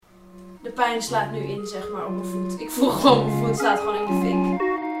De pijn slaat nu in, zeg maar, op mijn voet. Ik voel gewoon, mijn voet staat gewoon in de fik.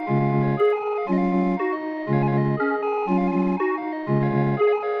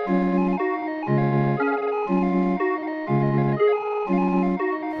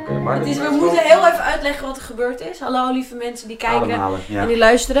 We moeten heel even uitleggen wat er gebeurd is. Hallo lieve mensen die kijken en die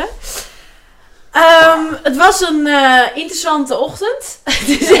luisteren. Het was een interessante ochtend. Het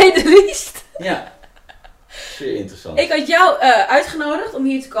is heel triest. Ja, zeer interessant. Ik had jou uitgenodigd om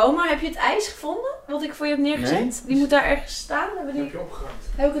hier te komen. Heb je het ijs gevonden? Wat ik voor je heb neergezet? Nee. Die moet daar ergens staan. Heb je opgeruimd?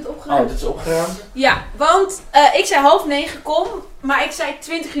 Heb ik het opgeruimd? Oh, dat is opgeruimd? Ja, want ik zei 8:30 kom, maar ik zei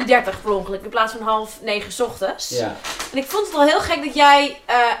 20:30 per ongeluk in plaats van 8:30 's ochtends. Ja. En ik vond het wel heel gek dat jij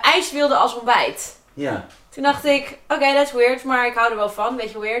ijs wilde als ontbijt. Ja. Toen dacht ik, oké, dat is weird, maar ik hou er wel van.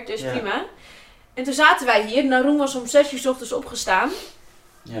 Beetje weird, dus prima. En toen zaten wij hier. Naroen was om 6:00 's ochtends opgestaan.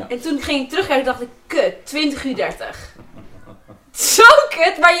 Ja. En toen ging ik terugkijken en dacht ik, kut, 20:30. Zo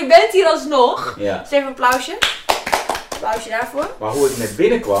kut, maar je bent hier alsnog. Ja. Dus even een applausje. Applausje daarvoor. Maar hoe ik net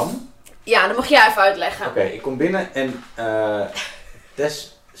binnenkwam... Ja, dat mag jij even uitleggen. Oké, ik kom binnen en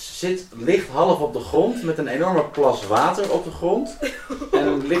Tess ligt half op de grond met een enorme plas water op de grond. En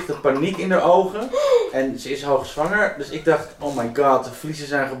dan ligt er paniek in haar ogen. En ze is hoogzwanger, dus ik dacht, oh my god, de vliezen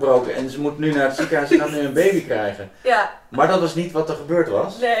zijn gebroken en ze moet nu naar het ziekenhuis, ze gaat nu een baby krijgen. Ja. Maar dat was niet wat er gebeurd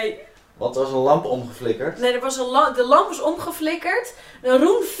was. Nee. Want er was een lamp omgeflikkerd. Nee, de lamp was omgeflikkerd.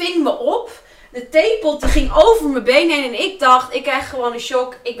 Naroen ving me op. De theepot die ging over mijn been heen en ik dacht, ik krijg gewoon een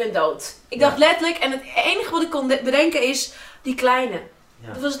shock, ik ben dood. Ik dacht letterlijk, en het enige wat ik kon bedenken is, die kleine.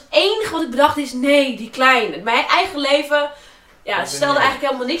 Ja. Dat was het enige wat ik bedacht is, nee, die kleine. Mijn eigen leven, stelde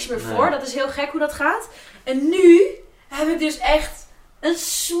eigenlijk helemaal niks meer voor. Dat is heel gek hoe dat gaat. En nu heb ik dus echt een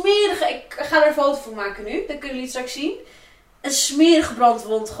smerige, ik ga er een foto van maken nu, dan kunnen jullie het straks zien. Een smerige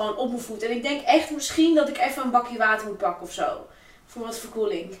brandwond gewoon op mijn voet. En ik denk echt misschien dat ik even een bakje water moet pakken of zo. Voor wat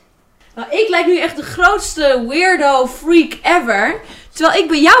verkoeling. Nou, ik lijk nu echt de grootste weirdo freak ever. Terwijl ik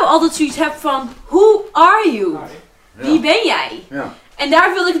bij jou altijd zoiets heb van, who are you? Wie ben jij? Ja. En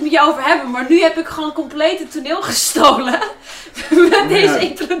daar wilde ik het met jou over hebben. Maar nu heb ik gewoon compleet het toneel gestolen. Met deze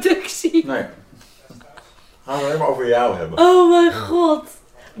introductie. Nee. Gaan we alleen maar over jou hebben. Oh mijn god.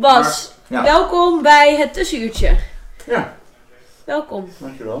 Bas, welkom bij het tussenuurtje. Ja. Welkom.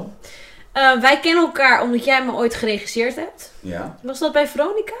 Dankjewel. Wij kennen elkaar omdat jij me ooit geregisseerd hebt. Ja. Was dat bij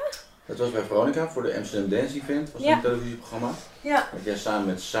Veronica? Dat was bij Veronica voor de Amsterdam Dance Event. Was een televisieprogramma. Ja. Dat jij samen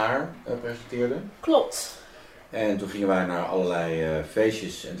met Saar presenteerde. Klopt. En toen gingen wij naar allerlei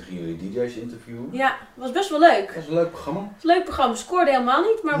feestjes en toen gingen jullie DJ's interviewen. Ja, was best wel leuk. Dat was een leuk programma. Het was een leuk programma. Scoorde helemaal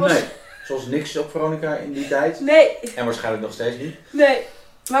niet, maar was... Nee, zoals niks op Veronica in die tijd. Nee. En waarschijnlijk nog steeds niet. Nee.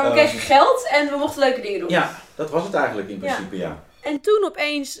 Maar we kregen geld en we mochten leuke dingen doen. Ja, dat was het eigenlijk in principe, ja. En toen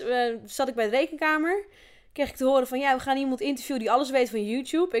opeens zat ik bij de rekenkamer. Kreeg ik te horen van, we gaan iemand interviewen die alles weet van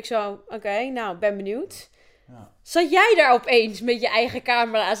YouTube. Ik zo, oké, nou, ben benieuwd. Ja. Zat jij daar opeens met je eigen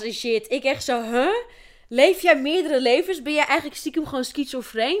camera's en shit? Ik echt zo, Leef jij meerdere levens? Ben jij eigenlijk stiekem gewoon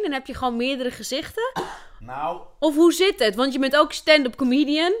schizofreen? En heb je gewoon meerdere gezichten? Nou... Of hoe zit het? Want je bent ook stand-up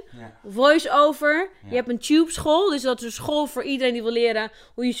comedian, voice-over. Ja. Je hebt een tube school, dus dat is een school voor iedereen die wil leren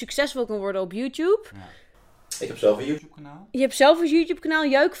hoe je succesvol kan worden op YouTube. Ja. Ik heb zelf een YouTube kanaal. Je hebt zelf een YouTube kanaal,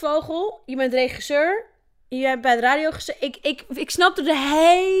 Jeukvogel. Je bent regisseur. Je hebt bij de radio gezeten. Ik snap er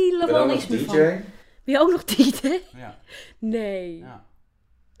helemaal niks meer van. Ben je ook nog DJ? Ja. Nee. Ja.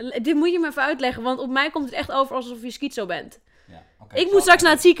 Dit moet je me even uitleggen, want op mij komt het echt over alsof je schizo bent. Ja, okay, ik moet straks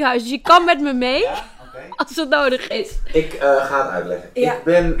naar het ziekenhuis, dus je kan met me mee als het nodig is. Ik ga het uitleggen. Ja.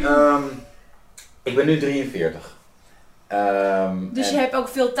 Ik ben nu 43. Dus je hebt ook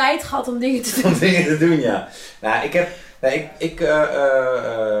veel tijd gehad om dingen te doen. Om dingen te doen, ja. Nou, ik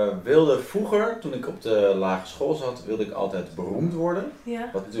wilde vroeger, toen ik op de lagere school zat, wilde ik altijd beroemd worden. Ja.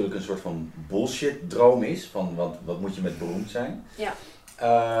 Wat natuurlijk een soort van bullshit droom is, van wat moet je met beroemd zijn. Ja.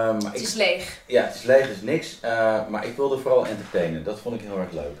 Maar het is leeg. Ja, het is leeg, het is niks. Maar ik wilde vooral entertainen. Dat vond ik heel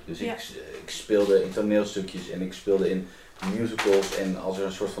erg leuk. Dus ik speelde in toneelstukjes en ik speelde in musicals. En als er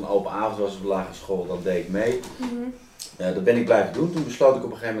een soort van open avond was op de lagere school, dan deed ik mee. Mm-hmm. Dat ben ik blijven doen. Toen besloot ik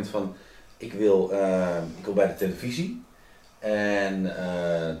op een gegeven moment van, ik wil bij de televisie. En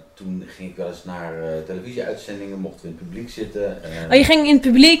toen ging ik wel eens naar televisieuitzendingen, mochten we in het publiek zitten. Je ging in het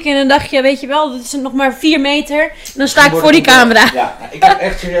publiek en dan dacht je, weet je wel, dat is nog maar 4 meter. En dan sta ik voor die camera. Ja, ik heb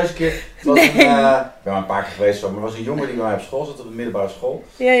echt serieus een keer, ik ben maar een paar keer geweest, maar er was een jongen die bij mij op school zat, op de middelbare school.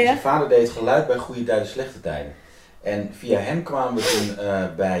 Ja, ja. En zijn vader deed het geluid bij goede tijden, slechte tijden. En via hem kwamen we toen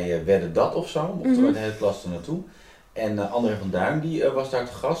bij Wedden Dat of zo, mochten we met de hele klas er naartoe. En André van Duin die was daar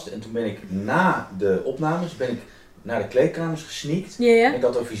te gast. En toen ben ik na de opnames naar de kleedkamers gesneakt. Ja. En ik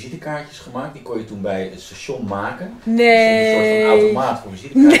had ook visitekaartjes gemaakt. Die kon je toen bij het station maken. Nee. Er stond een soort van automaat voor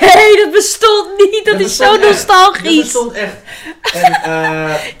visitekaartjes. Nee, dat bestond niet. Dat is zo nostalgisch. Dat bestond echt.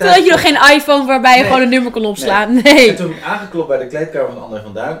 En, toen had je nog geen iPhone waarbij je gewoon een nummer kon opslaan. Nee. En toen aangeklopt bij de kleedkamer van André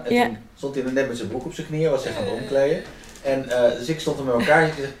van Duin. En toen stond hij net met zijn broek op zijn knieën. Was hij aan het omkleden. En dus ik stond er met mijn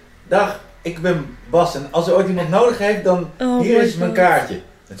kaartje. Ik zei, dag, ik ben Bas. En als er ooit iemand nodig heeft, dan hier is mijn kaartje.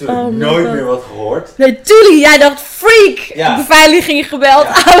 Natuurlijk nooit meer wat gehoord. Nee, tuurlijk. Jij dacht, freak! Ja. Beveiliging gebeld.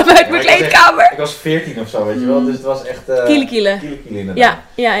 Haal hem uit mijn kleedkamer. Ik was 14 of zo, weet je wel. Dus het was echt... Kiele inderdaad.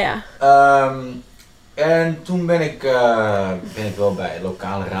 Ja. En toen ben ik wel bij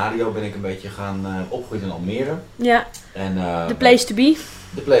lokale radio ben ik een beetje gaan opgroeien in Almere. Ja. En, the place to be.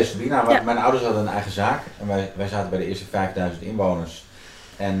 The place to be. Nou, mijn ouders hadden een eigen zaak. En wij zaten bij de eerste 5000 inwoners.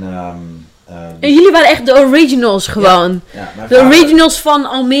 En jullie waren echt de originals gewoon. Ja, de originals van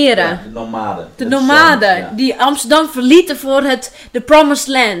Almere. Ja, de nomaden. De nomaden die Amsterdam verlieten voor de promised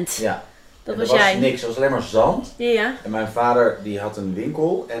land. Ja. Dat was jij. Niks, het was alleen maar zand. Ja. En mijn vader die had een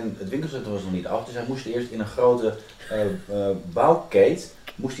winkel en het winkelcentrum was nog niet af. Dus hij moest eerst in een grote bouwkeet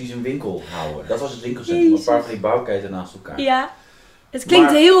moest hij zijn winkel houden. Dat was het winkelcentrum, een paar van die bouwketen naast elkaar. Ja. Het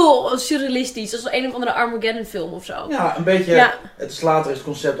klinkt heel surrealistisch, als een of andere Armageddon film of zo. Ja, een beetje. Ja. Het is later is het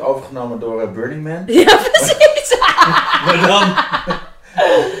concept overgenomen door Burning Man. Ja, precies. Maar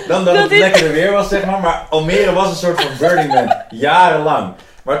dan dat het lekker weer was, zeg maar. Maar Almere was een soort van Burning Man, jarenlang.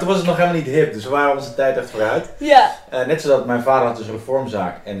 Maar toen was het nog helemaal niet hip, dus we waren onze tijd echt vooruit. Ja. Net zodat mijn vader had dus een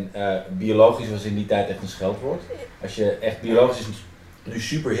reformzaak en biologisch was in die tijd echt een scheldwoord. Als je echt biologisch is nu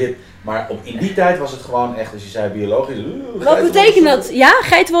super hip, maar in die tijd was het gewoon echt, als je zei biologisch. Wat betekent dat? Ja,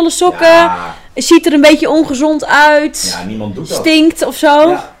 geitenwolle sokken, ziet er een beetje ongezond uit. Ja, niemand doet dat. Stinkt of zo.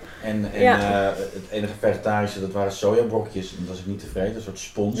 Ja. En het enige vegetarische, dat waren sojabrokjes. En dat was ik niet tevreden, een soort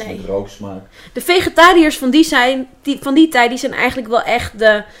spons met rooksmaak. De vegetariërs van die tijd, die zijn eigenlijk wel echt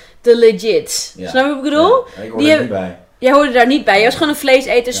de legit. Ja. Snap je wat ik bedoel? Ja, ik hoorde er niet bij. Jij hoorde daar niet bij. Jij was gewoon een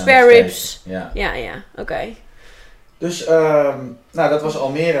vleeseter, spare ribs. Ja, oké. Dus, dat was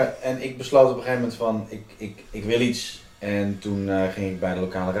Almere. En ik besloot op een gegeven moment van, ik wil iets. En toen ging ik bij de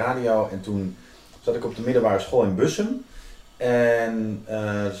lokale radio. En toen zat ik op de middelbare school in Bussum. En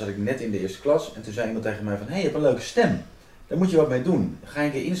toen zat ik net in de eerste klas. En toen zei iemand tegen mij van, hey, je hebt een leuke stem. Daar moet je wat mee doen. Ga je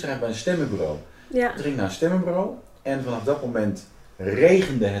een keer inschrijven bij een stemmenbureau. Ja. Toen ging ik naar een stemmenbureau. En vanaf dat moment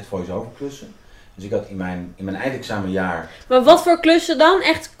regende het voice-over klussen. Dus ik had in mijn eindexamenjaar... Maar wat voor klussen dan?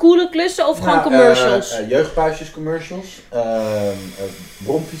 Echt coole klussen of gewoon commercials? Jeugdpuisjes commercials,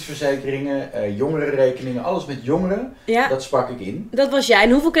 bromfietsverzekeringen, jongerenrekeningen, alles met jongeren. Ja. Dat sprak ik in. Dat was jij.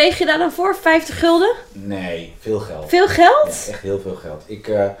 En hoeveel kreeg je daar dan voor? 50 gulden? Nee, veel geld. Veel geld? Ja, echt heel veel geld.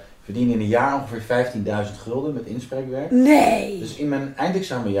 Ik verdien in een jaar ongeveer 15.000 gulden met inspreekwerk. Nee! Dus in mijn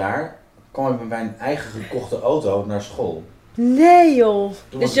eindexamenjaar kwam ik met mijn eigen gekochte auto naar school. Nee joh.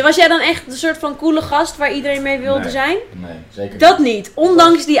 Dus was jij dan echt een soort van coole gast waar iedereen mee wilde zijn? Nee, zeker niet. Dat niet,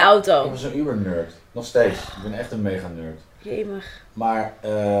 ondanks die auto. Ik was een uber-nerd. Nog steeds. Ik ben echt een mega-nerd. Jemig. Maar,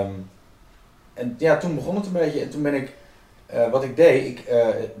 toen begon het een beetje. En toen ben ik, wat ik deed,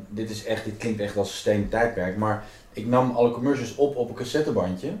 dit klinkt echt als een stenen tijdperk, maar ik nam alle commercials op een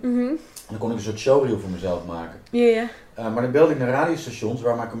cassettebandje. Mm-hmm. En dan kon ik een soort showreel voor mezelf maken. Ja. Maar dan belde ik naar radiostations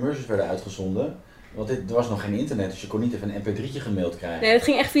waar mijn commercials werden uitgezonden. Want er was nog geen internet, dus je kon niet even een mp3'tje gemaild krijgen. Nee, dat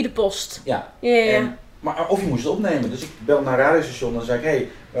ging echt via de post. Ja. Ja. Maar of je moest het opnemen. Dus ik belde naar een radiostation en dan zei ik,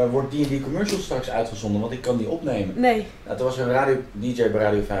 wordt die en die commercial straks uitgezonden, want ik kan die opnemen. Nee. Nou, toen was er een DJ bij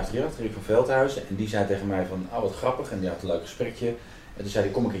Radio 538, Rick van Veldhuizen. En die zei tegen mij van, wat grappig. En die had een leuk gesprekje. En toen zei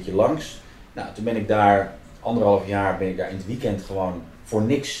hij, kom een keertje langs. Nou, toen ben ik daar, 1,5 jaar in het weekend gewoon voor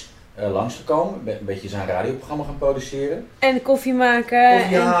niks langsgekomen. Een beetje zijn radioprogramma gaan produceren. En koffie maken.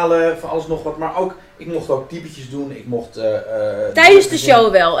 Koffie halen, van alles nog wat. Maar ook, ik mocht ook typetjes doen. Ik mocht... tijdens de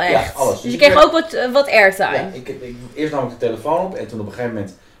show wel, echt? Ja, alles. Dus je kreeg ook wat airtime? Ja, eerst nam ik de telefoon op. En toen op een gegeven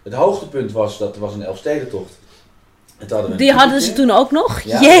moment... Het hoogtepunt was, dat was een Elfstedentocht. Die hadden ze toen ook nog?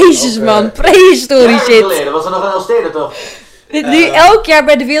 Ja, Jezus ook, man, prehistorie shit. Er was er nog een Elfstedentocht. Nu elk jaar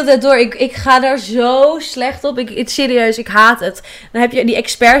bij de Wereld Door, ik ga daar zo slecht op. Serieus, ik haat het. Dan heb je die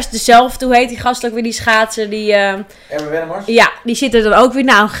experts, dezelfde, hoe heet die gast ook weer, die schaatser, die... Erwin Wennemars? Ja, die zit er dan ook weer.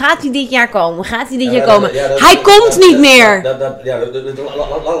 Nou, gaat hij dit jaar komen? Gaat hij dit jaar komen? Hij komt niet meer!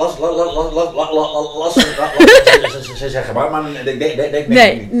 Ze zeggen maar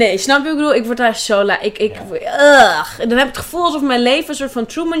nee, snap je? Ik bedoel, ik word daar zo En dan heb ik het gevoel alsof mijn leven een soort van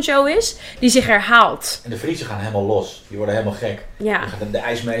Truman Show is, die zich herhaalt. En de Friesen gaan helemaal los. Die worden helemaal gek. Ja. De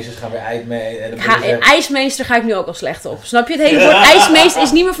ijsmeesters gaan weer IJsmeester ga ik nu ook al slecht op. Snap je? Het hele woord ijsmeester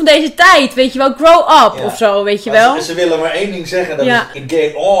is niet meer van deze tijd. Weet je wel, grow up of zo, weet je wel. Ze willen maar één ding zeggen, dat is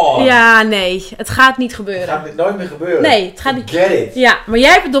game on. Ja, nee. Het gaat niet gebeuren. Het gaat nooit meer gebeuren. Nee, het gaat niet. Get it. Ja, maar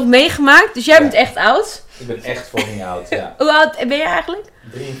jij hebt het nog meegemaakt, dus jij bent echt oud. Ik ben echt fucking oud, ja. Hoe oud ben je eigenlijk?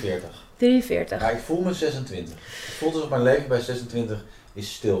 43. 43. Maar ik voel me 26. Het voelt alsof mijn leven bij 26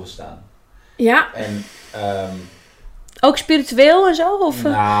 is stilgestaan. Ja. En, ook spiritueel en zo? Of,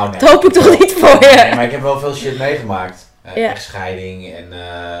 nou, nee. Dat hoop ik toch niet voor je. Nee, maar ik heb wel veel shit meegemaakt. Echtscheiding en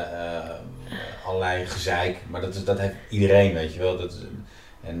allerlei gezeik. Maar dat heeft iedereen, weet je wel.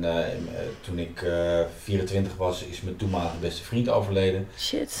 Toen ik 24 was, is mijn toenmalige beste vriend overleden.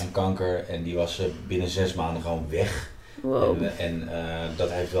 Shit. Aan kanker. En die was binnen 6 maanden gewoon weg. Wow. En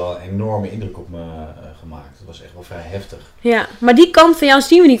dat heeft wel een enorme indruk op me gemaakt. Dat was echt wel vrij heftig. Ja, maar die kant van jou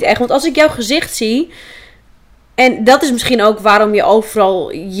zien we niet echt. Want als ik jouw gezicht zie... En dat is misschien ook waarom je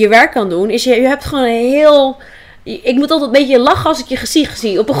overal je werk kan doen. Is je hebt gewoon een heel... Ik moet altijd een beetje lachen als ik je gezicht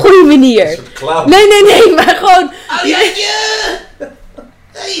zie. Op een goede manier. Een soort clown. Nee, maar gewoon...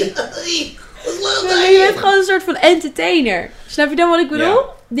 Je bent gewoon een soort van entertainer. Snap je dan wat ik bedoel? Ja.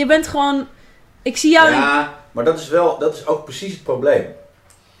 Je bent gewoon... Ik zie jou... Ja, maar dat is ook precies het probleem.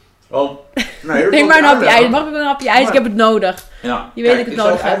 Want... Nee, maar een hapje ijs. Mag ik een hapje ijs? Ik heb het nodig. Ja. Je weet dat ik het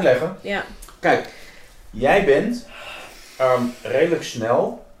nodig heb. Ik zal het uitleggen. Ja. Kijk, jij bent redelijk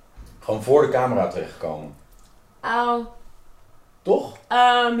snel gewoon voor de camera terechtgekomen. Toch?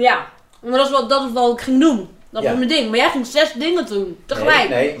 Ja. Maar dat is wel wat ik ging doen. Dat was mijn ding. Maar jij ging 6 dingen doen. Tegelijk.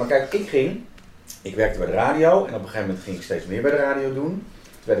 Nee, maar kijk, ik werkte bij de radio. En op een gegeven moment ging ik steeds meer bij de radio doen.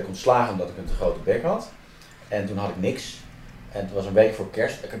 Toen werd ik ontslagen omdat ik een te grote bek had. En toen had ik niks. En het was een week voor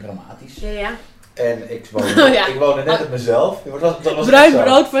kerst. Lekker dramatisch. Ja. En ik woonde net op mezelf. Bruin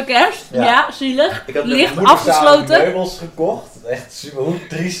brood voor kerst. Ja, zielig. Ik had licht afgesloten. meubels gekocht. Echt super. Hoe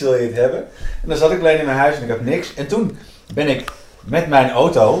triest wil je het hebben? En dan zat ik alleen in mijn huis en ik had niks. En toen ben ik met mijn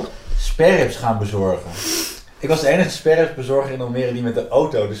auto sperrips gaan bezorgen. Ik was de enige sperripsbezorger in Almere die met de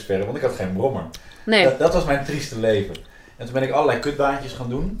auto de sperrip, want ik had geen brommer. Nee. Dat was mijn trieste leven. En toen ben ik allerlei kutbaantjes gaan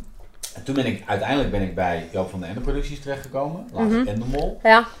doen. En toen uiteindelijk ben ik bij Joop van den Ende Producties terechtgekomen. Later Endemol.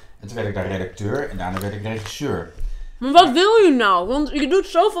 Ja. En toen werd ik daar redacteur en daarna werd ik regisseur. Maar wat wil je nou? Want je doet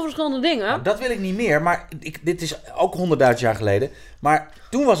zoveel verschillende dingen. Nou, dat wil ik niet meer, maar dit is ook 100.000 jaar geleden. Maar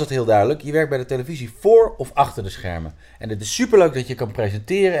toen was het heel duidelijk, je werkt bij de televisie voor of achter de schermen. En het is superleuk dat je kan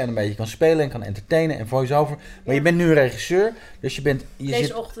presenteren en een beetje kan spelen en kan entertainen en voice-over. Maar je bent nu een regisseur, dus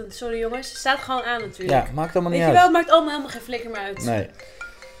Deze ochtend, sorry jongens, het staat gewoon aan natuurlijk. Ja, maakt allemaal niet uit. Weet je wel, het maakt allemaal helemaal geen flikker meer uit. Nee.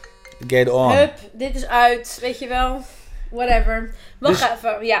 Get on. Hup, dit is uit, weet je wel. Whatever.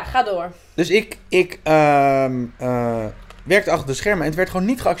 Ga door. Dus ik werkte achter de schermen en het werd gewoon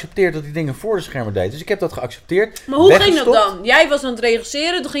niet geaccepteerd dat die dingen voor de schermen deed. Dus ik heb dat geaccepteerd. Maar hoe ging dat dan? Jij was aan het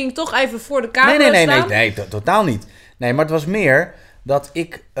regisseren, toen ging je toch even voor de camera staan? Nee, totaal niet. Nee, maar het was meer dat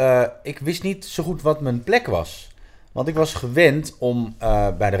ik wist niet zo goed wat mijn plek was. Want ik was gewend om,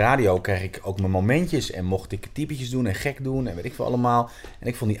 bij de radio kreeg ik ook mijn momentjes en mocht ik typetjes doen en gek doen en weet ik veel allemaal. En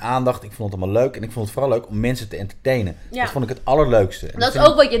ik vond die aandacht, ik vond het allemaal leuk en ik vond het vooral leuk om mensen te entertainen. Ja. Dat vond ik het allerleukste. En dat is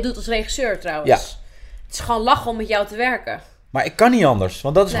ook wat je doet als regisseur trouwens. Ja. Het is gewoon lachen om met jou te werken. Maar ik kan niet anders,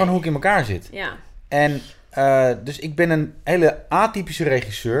 want dat is gewoon hoe ik in elkaar zit. Ja. En dus ik ben een hele atypische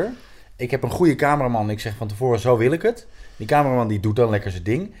regisseur. Ik heb een goede cameraman. Ik zeg van tevoren, zo wil ik het. Die cameraman die doet dan lekker zijn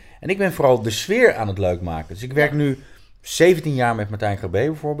ding. En ik ben vooral de sfeer aan het leuk maken. Dus ik werk nu 17 jaar met Martijn Grabé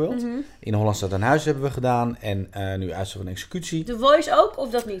bijvoorbeeld. Mm-hmm. In Holland Staat aan Huis hebben we gedaan. En nu Uitstel van Executie. The Voice ook, of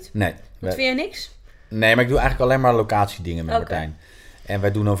dat niet? Nee. Wat vind je niks? Nee, maar ik doe eigenlijk alleen maar locatiedingen met Martijn. En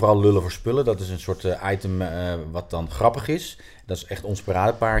wij doen dan vooral lullen voor spullen. Dat is een soort item wat dan grappig is. Dat is echt ons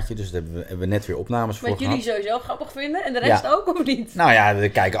paradepaardje. Dus daar hebben we net weer opnames voor gehad. Wat jullie sowieso grappig vinden. En de rest ook, of niet? Nou ja, er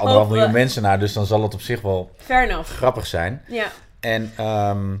kijken 1,5 miljoen mensen naar. Dus dan zal het op zich wel grappig zijn. Ja. En,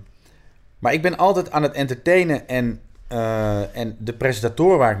 maar ik ben altijd aan het entertainen. En de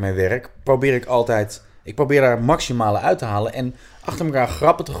presentatoren waar ik mee werk, ik probeer daar maximale uit te halen. En achter elkaar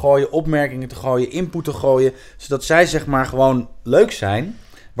grappen te gooien, opmerkingen te gooien, input te gooien. Zodat zij zeg maar gewoon leuk zijn.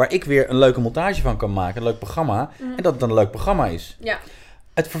 Waar ik weer een leuke montage van kan maken. Een leuk programma. Mm. En dat het dan een leuk programma is. Ja.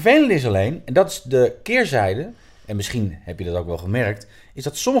 Het vervelende is alleen, en dat is de keerzijde. En misschien heb je dat ook wel gemerkt. Is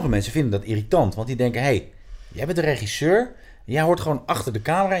dat sommige mensen vinden dat irritant. Want die denken, hey, jij bent de regisseur. Jij hoort gewoon achter de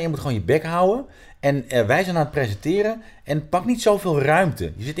camera. En je moet gewoon je bek houden. En wij zijn aan het presenteren. En pak niet zoveel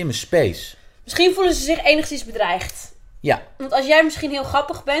ruimte. Je zit in mijn space. Misschien voelen ze zich enigszins bedreigd. Ja. Want als jij misschien heel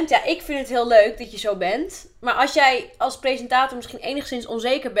grappig bent, ja, ik vind het heel leuk dat je zo bent. Maar als jij als presentator misschien enigszins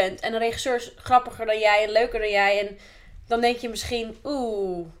onzeker bent en een regisseur is grappiger dan jij en leuker dan jij, en dan denk je misschien,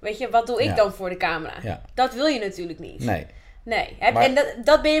 weet je, wat doe ik dan voor de camera? Ja. Dat wil je natuurlijk niet. Nee. Nee. En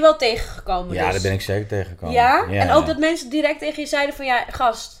dat ben je wel tegengekomen Ja, dus? daar ben ik zeker tegengekomen. Ja? En ook dat mensen direct tegen je zeiden van, ja,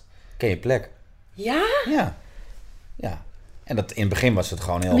 gast. Ken je plek? Ja? Ja. En dat, in het begin was het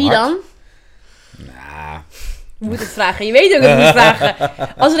gewoon heel Wie hard. dan? Nou... Je moet het vragen. Je weet ook dat ik het moet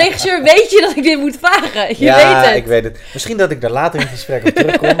vragen. Als regisseur weet je dat ik dit moet vragen. Je weet het. Ik weet het. Misschien dat ik daar later in het gesprek op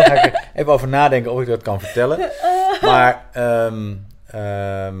terugkom. Dan ga ik er even over nadenken of ik dat kan vertellen. Maar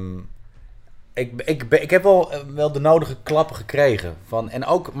ik heb wel de nodige klappen gekregen. En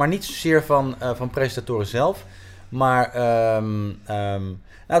ook, maar niet zozeer van presentatoren zelf. Maar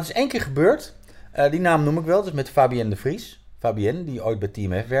het is 1 keer gebeurd. Die naam noem ik wel. Dus met Fabienne de Vries. Fabienne, die ooit bij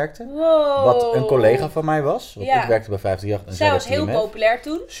Team F werkte. Wow. Wat een collega van mij was. Want ik werkte bij 538 en zij was bij Team heel F. populair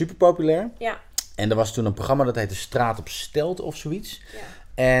toen. Super populair. Ja. En er was toen een programma dat heette Straat op Stelten of zoiets. Ja.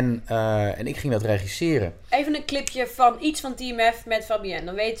 En ik ging dat regisseren. Even een clipje van iets van Team F met Fabienne.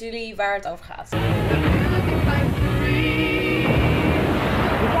 Dan weten jullie waar het over gaat. Je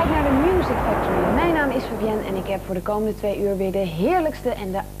kijkt naar de Music Factory. Mijn naam is Fabienne en ik heb voor de komende 2 uur weer de heerlijkste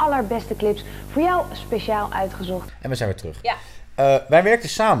en de allerbeste clips voor jou speciaal uitgezocht. En we zijn weer terug. Ja. Wij werkten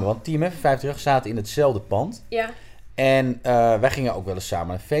samen, want Team F en 538 zaten in hetzelfde pand. Ja. En wij gingen ook wel eens samen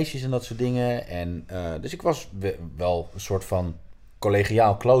naar feestjes en dat soort dingen. En, dus ik was wel een soort van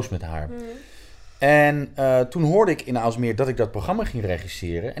collegiaal close met haar. En toen hoorde ik in Aalsmeer dat ik dat programma ging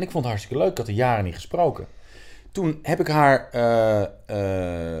regisseren. En ik vond het hartstikke leuk. Ik had er jaren niet gesproken. Toen heb ik haar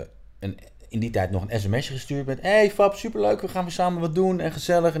in die tijd nog een sms'je gestuurd met... Hey Fab, superleuk, we gaan weer samen wat doen en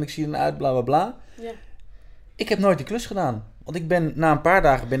gezellig en ik zie er uit, bla bla bla. Ja. Ik heb nooit die klus gedaan. Want na een paar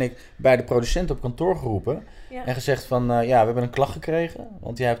dagen ben ik bij de producent op kantoor geroepen... Ja. En gezegd van, we hebben een klacht gekregen.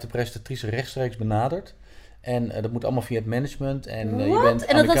 Want jij hebt de presentatrice rechtstreeks benaderd. En dat moet allemaal via het management. En, je bent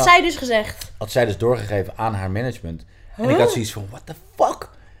en dat had zij dus gezegd? Had zij dus doorgegeven aan haar management. En ik had zoiets van, what the fuck?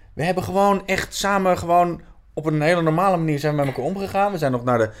 We hebben gewoon echt samen op een hele normale manier zijn we met elkaar omgegaan. We zijn nog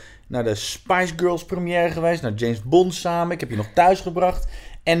naar de Spice Girls première geweest. Naar James Bond samen. Ik heb je nog thuis gebracht.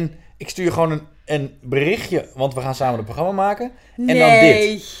 En ik stuur je gewoon een berichtje. Want we gaan samen een programma maken. En dan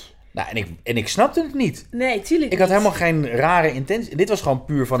dit. Nou, en ik snapte het niet. Nee, tuurlijk Ik had helemaal geen rare intentie. Dit was gewoon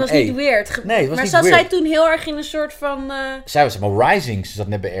puur van... Het was niet weird. Nee, het was maar niet zat weird. zij toen heel erg in een soort van... Zij was helemaal rising. Ze zat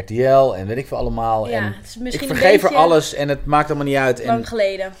net bij RTL en weet ik veel allemaal. Ja, en het is misschien ik vergeef een beetje haar alles en het maakt allemaal niet uit. Lang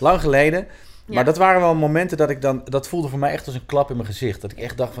geleden. Lang geleden. Ja. Maar dat waren wel momenten dat ik dan... Dat voelde voor mij echt als een klap in mijn gezicht. Dat ik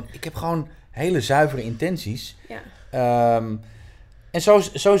echt dacht van... Ik heb gewoon hele zuivere intenties. Ja. En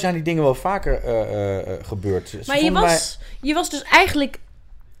zo zijn die dingen wel vaker gebeurd. Maar je was dus eigenlijk...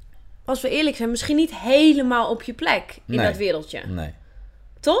 Als we eerlijk zijn, misschien niet helemaal op je plek in dat wereldje. Nee.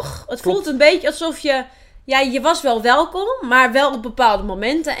 Toch? Het voelt een beetje alsof je... Ja, je was wel welkom, maar wel op bepaalde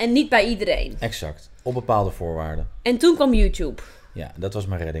momenten en niet bij iedereen. Exact. Op bepaalde voorwaarden. En toen kwam YouTube. Ja, dat was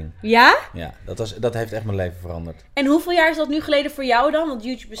mijn redding. Ja? Ja, dat heeft echt mijn leven veranderd. En hoeveel jaar is dat nu geleden voor jou dan? Want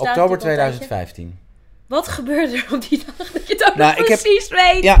YouTube bestaat Oktober natuurlijk al een 2015. Wat gebeurde er op die dag dat je het ook Nou, nog precies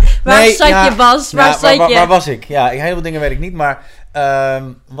weet? Ja, waar zat je, Bas? Waar zat je? Waar was ik? Ja, heel veel dingen weet ik niet. Maar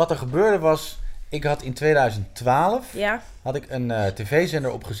wat er gebeurde was... Ik had in 2012 had ik een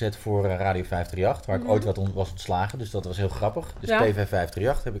tv-zender opgezet voor Radio 538. Waar ik ooit wat was ontslagen. Dus dat was heel grappig. Dus TV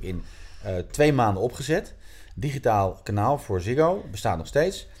 538 heb ik in 2 maanden opgezet. Digitaal kanaal voor Ziggo. Bestaat nog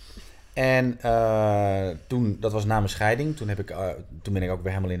steeds. En toen, dat was na mijn scheiding. Toen ben ik ook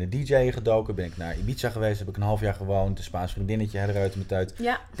weer helemaal in de DJ gedoken. Ben ik naar Ibiza geweest. Heb ik een half jaar gewoond. Een Spaans vriendinnetje, Herreuten met uit.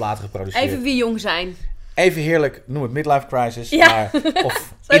 Ja. Platen geproduceerd. Even wie jong zijn. Even heerlijk, noem het midlife crisis. Ja. Maar,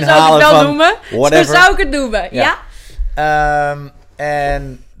 of Zo inhalen zou ik het wel van noemen. whatever. Zo zou ik het noemen, ja.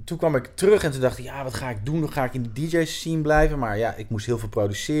 En toen kwam ik terug en toen dacht ik, ja, wat ga ik doen? Dan ga ik in de DJ-scene blijven. Maar ja, ik moest heel veel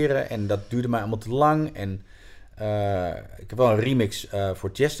produceren en dat duurde mij allemaal te lang. En ik heb wel een remix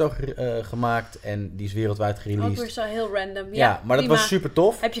voor Tiesto gemaakt en die is wereldwijd gereleased. Ook weer zo heel random. Ja, maar dat was super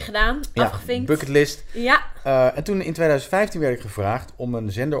tof. Heb je gedaan, afgevinkt. Bucketlist. Ja. En toen in 2015 werd ik gevraagd om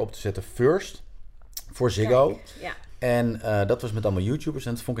een zender op te zetten, First, voor Ziggo. Ja. En dat was met allemaal YouTubers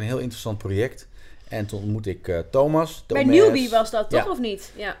en dat vond ik een heel interessant project. En toen ontmoette ik Thomas. Bij Newbie was dat toch, of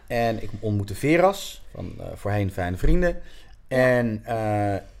niet? Ja. En ik ontmoette Veras, van voorheen Fijne Vrienden.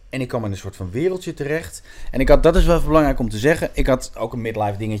 En ik kwam in een soort van wereldje terecht. En dat is wel belangrijk om te zeggen, ik had ook een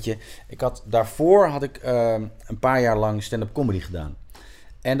midlife dingetje. Daarvoor had ik een paar jaar lang stand-up comedy gedaan.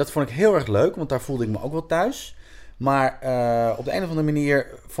 En dat vond ik heel erg leuk, want daar voelde ik me ook wel thuis. Maar op de een of andere manier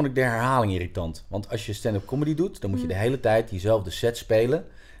vond ik de herhaling irritant. Want als je stand-up comedy doet, dan moet je de hele tijd diezelfde set spelen.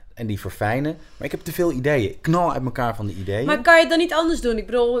 En die verfijnen. Maar ik heb te veel ideeën. Ik knal uit elkaar van de ideeën. Maar kan je het dan niet anders doen? Ik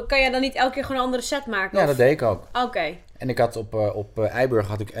bedoel, kan je dan niet elke keer gewoon een andere set maken? Ja, dat deed ik ook. Oké. En ik had op Eiburg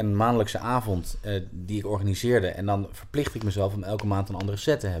had ik een maandelijkse avond die ik organiseerde. En dan verplicht ik mezelf om elke maand een andere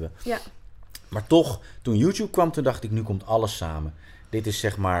set te hebben. Ja. Maar toch, toen YouTube kwam, toen dacht ik, nu komt alles samen. Dit is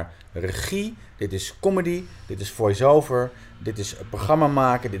zeg maar regie, dit is comedy, dit is voice-over, dit is programma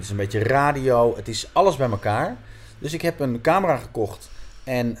maken, dit is een beetje radio. Het is alles bij elkaar. Dus ik heb een camera gekocht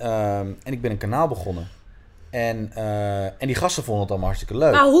en ik ben een kanaal begonnen. En die gasten vonden het allemaal hartstikke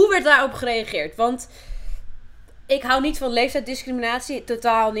leuk. Maar hoe werd daarop gereageerd? Want ik hou niet van leeftijdsdiscriminatie,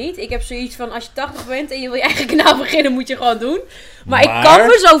 totaal niet. Ik heb zoiets van, als je 80 bent en je wil je eigen kanaal beginnen, moet je gewoon doen. Maar ik kan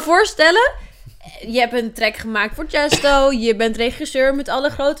me zo voorstellen, je hebt een track gemaakt voor Chesto, je bent regisseur met alle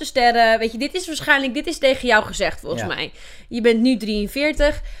grote sterren. Weet je, dit is tegen jou gezegd volgens mij. Je bent nu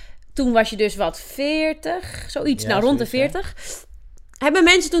 43, toen was je dus wat, 40? Zoiets, rond de 40. Ja. Hebben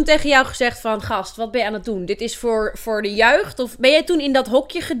mensen toen tegen jou gezegd van, gast, wat ben je aan het doen? Dit is voor de jeugd? Of ben jij toen in dat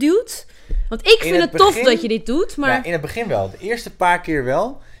hokje geduwd? Want ik vind het tof dat je dit doet, maar... Ja, in het begin wel. De eerste paar keer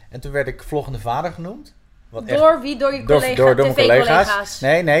wel. En toen werd ik vloggende vader genoemd. Door wie? Door je collega's? Door mijn collega's?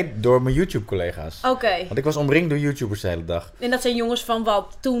 Nee, door mijn YouTube-collega's. Oké. Want ik was omringd door YouTubers de hele dag. En dat zijn jongens van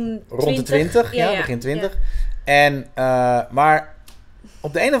wat? Toen rond de 20, begin 20. Ja. En, maar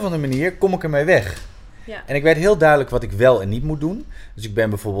op de een of andere manier kom ik ermee weg. Ja. En ik weet heel duidelijk wat ik wel en niet moet doen. Dus ik ben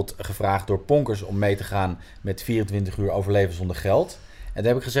bijvoorbeeld gevraagd door Ponkers om mee te gaan met 24 uur overleven zonder geld. En toen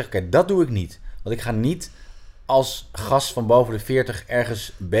heb ik gezegd, oké, dat doe ik niet. Want ik ga niet als gast van boven de 40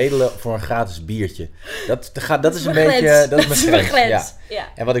 ergens bedelen voor een gratis biertje. Dat is een beetje... Dat is mijn grens. Ja.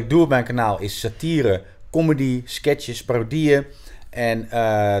 En wat ik doe op mijn kanaal is satire, comedy, sketches, parodieën. En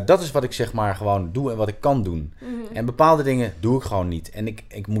dat is wat ik zeg maar gewoon doe en wat ik kan doen. Mm-hmm. En bepaalde dingen doe ik gewoon niet. En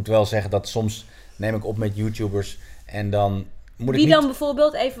ik moet wel zeggen dat soms neem ik op met YouTubers en dan moet Wie dan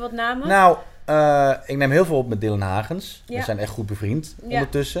bijvoorbeeld? Even wat namen. Nou, ik neem heel veel op met Dylan Hagens. We zijn echt goed bevriend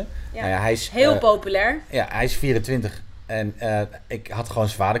ondertussen. Ja. Nou ja, hij is heel populair. Ja, hij is 24 en ik had gewoon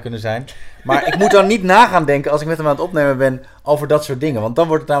zijn vader kunnen zijn. Maar ik moet dan niet na gaan denken als ik met hem aan het opnemen ben over dat soort dingen. Want dan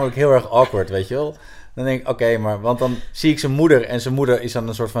wordt het namelijk heel erg awkward, weet je wel. Dan denk ik, oké, maar want dan zie ik zijn moeder en zijn moeder is dan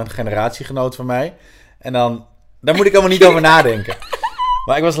een soort van generatiegenoot van mij. En dan daar moet ik allemaal niet over nadenken.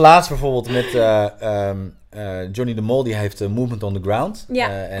 Maar ik was laatst bijvoorbeeld met Johnny de Mol, die heeft Movement on the Ground. Ja,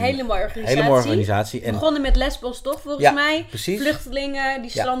 hele mooie organisatie. En begonnen met Lesbos toch, volgens mij. Precies. Vluchtelingen,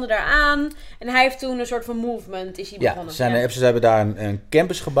 die stranden daar aan. En hij heeft toen een soort van movement is hij begonnen. Ze hebben daar een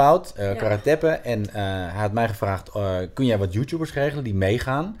campus gebouwd, Karatepe. En hij had mij gevraagd, kun jij wat YouTubers regelen die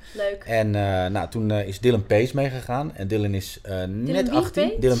meegaan? Leuk. En toen is Dylan Pace meegegaan. En Dylan is net 18.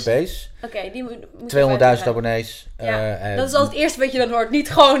 Pace? Dylan Pace. Oké, die moet 200.000 abonnees. Dat is al het eerste wat je dan hoort. Niet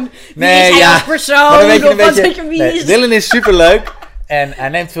gewoon wie is hij als persoon of wat weet je wie is. Dylan is superleuk. En hij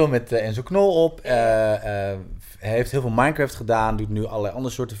neemt veel met Enzo Knol op. Hij heeft heel veel Minecraft gedaan. Doet nu allerlei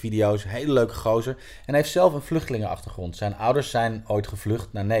andere soorten video's. Hele leuke gozer. En hij heeft zelf een vluchtelingenachtergrond. Zijn ouders zijn ooit gevlucht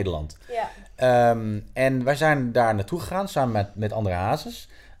naar Nederland. Ja. En wij zijn daar naartoe gegaan samen met André Hazes.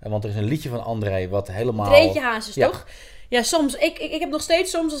 Want er is een liedje van André wat helemaal... Dreetje Hazes, toch? Ja, soms. Ik heb nog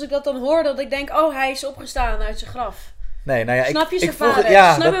steeds soms als ik dat dan hoor, dat ik denk, oh, hij is opgestaan uit zijn graf. Nee, nou ja, snap je zijn vader?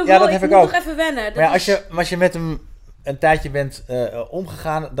 Dat heb ik ook. Nog even wennen. Maar als je met hem een tijdje bent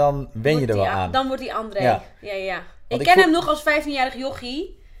omgegaan, dan wen je er wel aan. Dan wordt hij André. Ja. Ik ken hem nog als 15-jarig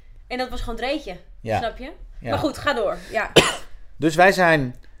jochie. En dat was gewoon Dreetje. Ja. Snap je? Ja. Maar goed, ga door. Ja. Dus wij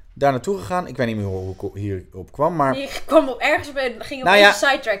zijn daar naartoe gegaan. Ik weet niet meer hoe ik hierop kwam, maar... Je kwam op ergens op en ging opeens een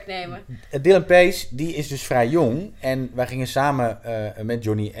sidetrack nemen. Dylan Pace, die is dus vrij jong. En wij gingen samen met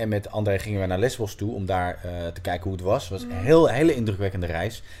Johnny en met André gingen we naar Lesbos toe om daar te kijken hoe het was. Het was een hele indrukwekkende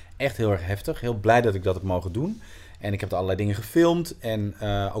reis. Echt heel erg heftig. Heel blij dat ik dat heb mogen doen. En ik heb er allerlei dingen gefilmd. En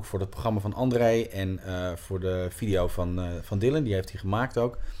ook voor het programma van André en voor de video van Dylan. Die heeft hij gemaakt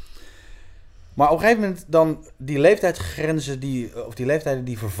ook. Maar op een gegeven moment dan die leeftijdsgrenzen, die leeftijden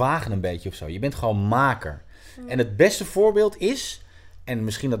die vervagen een beetje of zo. Je bent gewoon maker. En het beste voorbeeld is, en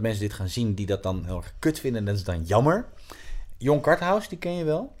misschien dat mensen dit gaan zien die dat dan heel erg kut vinden, dat is dan jammer. Jon Karthaus, die ken je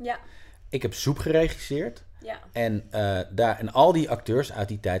wel. Ja. Ik heb Soep geregisseerd. Ja. En al die acteurs uit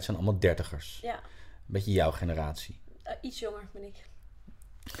die tijd zijn allemaal dertigers. Ja. Een beetje jouw generatie. Iets jonger ben ik.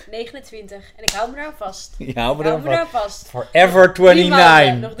 29. En ik hou me daar vast. Je houdt me daar vast. Forever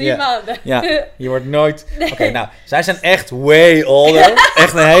 29. Nog 3 maanden. Ja, je wordt nooit... Nee. Oké, nou, zij zijn echt way older.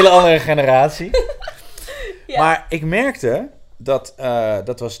 Echt een hele andere generatie. Ja. Maar ik merkte dat...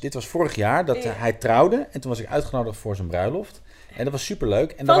 dit was vorig jaar, dat hij trouwde. En toen was ik uitgenodigd voor zijn bruiloft. En dat was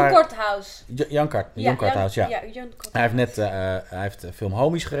superleuk. En van Korthaus. Jon Karthaus, ja. Hij heeft film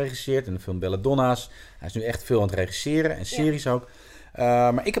Homies geregisseerd en de film Belladonna's. Hij is nu echt veel aan het regisseren en series ook.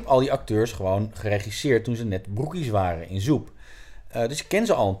 Maar ik heb al die acteurs gewoon geregisseerd toen ze net broekies waren in Zoep. Dus ik ken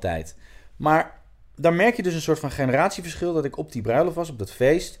ze al een tijd. Maar dan merk je dus een soort van generatieverschil dat ik op die bruiloft was, op dat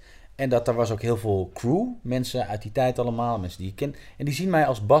feest. En daar was ook heel veel crew. Mensen uit die tijd allemaal. Mensen die ik ken. En die zien mij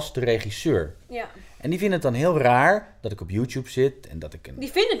als Bas de regisseur. Ja. En die vinden het dan heel raar dat ik op YouTube zit. En dat ik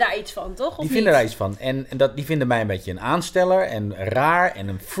Die vinden daar iets van, toch? Of die vinden daar iets van. En die vinden mij een beetje een aansteller. En raar. En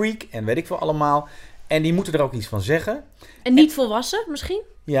een freak. En weet ik veel allemaal. En die moeten er ook iets van zeggen. En niet volwassen, misschien?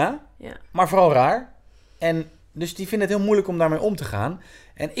 Ja. Maar vooral raar. En dus die vinden het heel moeilijk om daarmee om te gaan.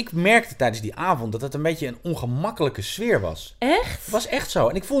 En ik merkte tijdens die avond dat het een beetje een ongemakkelijke sfeer was. Echt? Het was echt zo.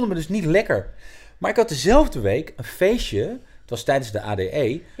 En ik voelde me dus niet lekker. Maar ik had dezelfde week een feestje. Het was tijdens de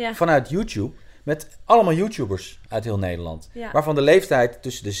ADE. Ja. Vanuit YouTube. Met allemaal YouTubers uit heel Nederland. Ja. Waarvan de leeftijd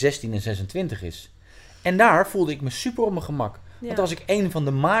tussen de 16 en 26 is. En daar voelde ik me super op mijn gemak. Ja. Want dan was ik een van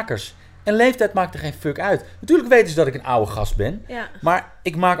de makers. En leeftijd maakte geen fuck uit. Natuurlijk weten ze dat ik een oude gast ben. Ja. Maar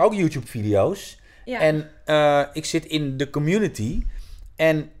ik maak ook YouTube-video's. Ja. En ik zit in de community.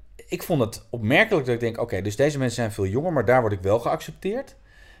 En ik vond het opmerkelijk dat ik denk... Oké, dus deze mensen zijn veel jonger, maar daar word ik wel geaccepteerd.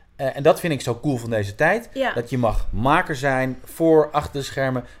 En dat vind ik zo cool van deze tijd. Ja. Dat je mag maker zijn voor, achter de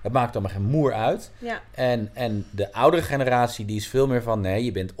schermen. Het maakt allemaal geen moer uit. Ja. En de oudere generatie die is veel meer van... Nee,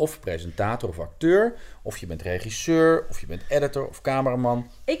 je bent of presentator of acteur. Of je bent regisseur. Of je bent editor of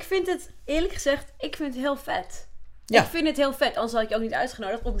cameraman. Ik vind het, eerlijk gezegd, heel vet. Ja. Ik vind het heel vet, anders had ik je ook niet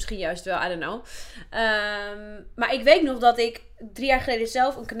uitgenodigd. Of misschien juist wel, I don't know. Maar ik weet nog dat ik 3 jaar geleden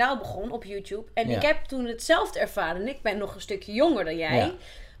zelf een kanaal begon op YouTube. En Ja. ik heb toen hetzelfde ervaren. Ik ben nog een stukje jonger dan jij. Ja.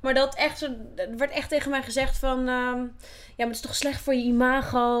 Maar er werd echt tegen mij gezegd van... ja, maar het is toch slecht voor je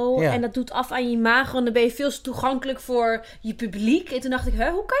imago. Ja. En dat doet af aan je imago. En dan ben je veel te toegankelijk voor je publiek. En toen dacht ik,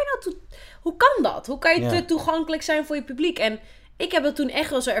 hoe kan dat? Hoe kan je te toegankelijk zijn voor je publiek? En ik heb het toen echt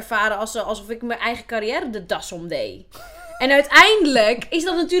wel zo ervaren alsof ik mijn eigen carrière de das om deed. En uiteindelijk is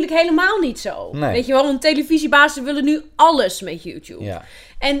dat natuurlijk helemaal niet zo. Nee. Weet je wel, want televisiebazen willen nu alles met YouTube. Ja.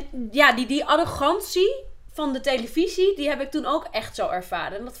 En ja, die arrogantie van de televisie, die heb ik toen ook echt zo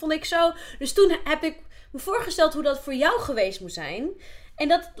ervaren. En dat vond ik zo... Dus toen heb ik me voorgesteld hoe dat voor jou geweest moet zijn. En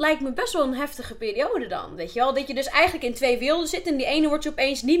dat lijkt me best wel een heftige periode dan, weet je wel. Dat je dus eigenlijk in 2 werelden zit. En die ene wordt je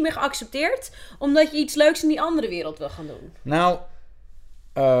opeens niet meer geaccepteerd. Omdat je iets leuks in die andere wereld wil gaan doen. Nou,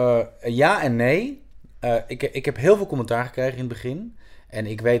 ja en nee. Ik heb heel veel commentaar gekregen in het begin. En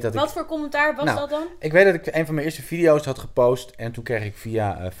ik weet dat Wat voor commentaar was dat dan? Ik weet dat ik een van mijn eerste video's had gepost. En toen kreeg ik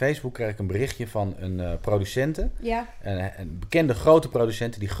via Facebook een berichtje van een producente. Ja. Een bekende grote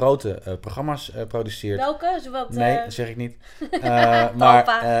producente die grote programma's produceert. Welke? Zowat, Nee, dat zeg ik niet.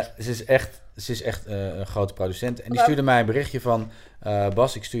 Maar ze is echt een grote producent. En die stuurde mij een berichtje van...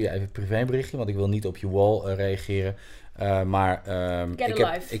 Bas, ik stuur je even een privéberichtje, want ik wil niet op je wall reageren. Maar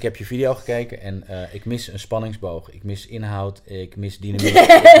ik heb je video gekeken en ik mis een spanningsboog. Ik mis inhoud, ik mis dynamiek.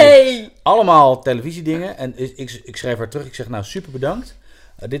 Nee! Allemaal televisiedingen. En ik schreef haar terug, ik zeg nou super bedankt.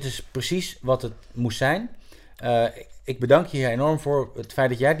 Dit is precies wat het moest zijn. Ik bedank je hier enorm voor. Het feit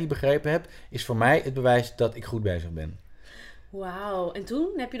dat jij het niet begrepen hebt, is voor mij het bewijs dat ik goed bezig ben. Wauw. En toen?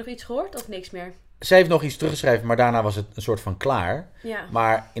 Heb je nog iets gehoord of niks meer? Ze heeft nog iets teruggeschreven, maar daarna was het een soort van klaar. Ja.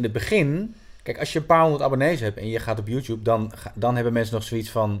 Maar in het begin... Kijk, als je een paar 100 abonnees hebt en je gaat op YouTube... dan hebben mensen nog zoiets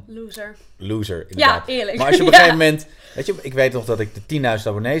van... Loser, inderdaad. Ja, eerlijk. Maar als je op een gegeven moment... Weet je, ik weet nog dat ik de 10.000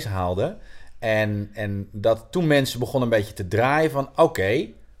 abonnees haalde. En dat toen mensen begonnen een beetje te draaien van... Oké,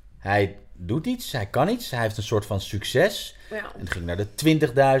 hij doet iets, hij kan iets. Hij heeft een soort van succes. Ja. En het ging naar de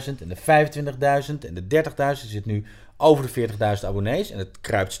 20.000 en de 25.000 en de 30.000. Er zit nu over de 40.000 abonnees. En het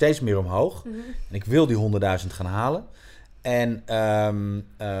kruipt steeds meer omhoog. Mm-hmm. En ik wil die 100.000 gaan halen. En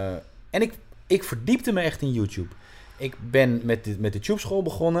ik verdiepte me echt in YouTube. Ik ben met de TubeSchool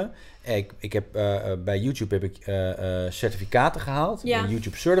begonnen. Bij YouTube heb ik certificaten gehaald. Ja. Ik ben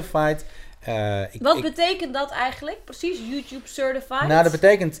YouTube Certified. Wat betekent dat eigenlijk? Precies, YouTube Certified? Nou, dat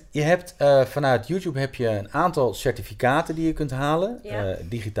betekent, je hebt vanuit YouTube heb je een aantal certificaten die je kunt halen. Ja.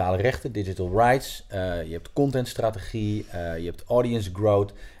 Digitale rechten, digital rights. Je hebt contentstrategie, je hebt audience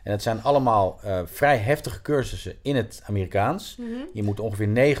growth. En dat zijn allemaal vrij heftige cursussen in het Amerikaans. Mm-hmm. Je moet ongeveer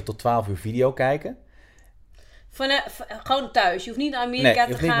 9 tot 12 uur video kijken. Gewoon thuis. Je hoeft niet naar Amerika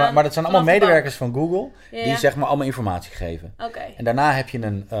te gaan. Niet, maar dat zijn allemaal medewerkers van Google die zeg maar allemaal informatie geven. Oké. En daarna heb je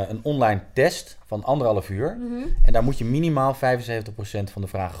een online test van 1,5 uur. Mm-hmm. En daar moet je minimaal 75% van de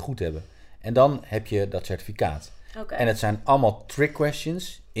vragen goed hebben. En dan heb je dat certificaat. Okay. En het zijn allemaal trick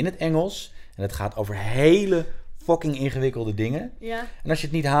questions in het Engels. En het gaat over hele fucking ingewikkelde dingen. Ja. En als je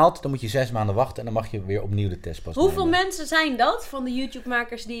het niet haalt, dan moet je 6 maanden wachten. En dan mag je weer opnieuw de test pas Hoeveel nemen. mensen zijn dat van de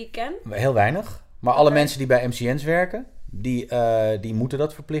YouTube-makers die ik ken? Heel weinig. Maar alle mensen die bij MCN's werken, die moeten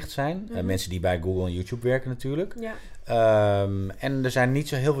dat verplicht zijn. Mm-hmm. Mensen die bij Google en YouTube werken natuurlijk. Ja. En er zijn niet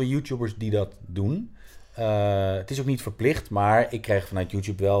zo heel veel YouTubers die dat doen. Het is ook niet verplicht, maar ik kreeg vanuit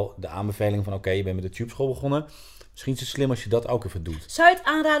YouTube wel de aanbeveling van... Oké, je bent met de TubeSchool begonnen. Misschien is het slim als je dat ook even doet. Zou je het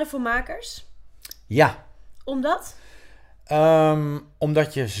aanraden voor makers? Ja. Omdat?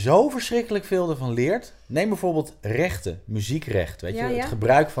 Omdat je zo verschrikkelijk veel ervan leert. Neem bijvoorbeeld rechten, muziekrecht. Weet je? Het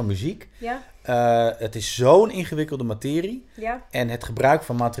gebruik van muziek. Ja. Het is zo'n ingewikkelde materie. Ja. En het gebruik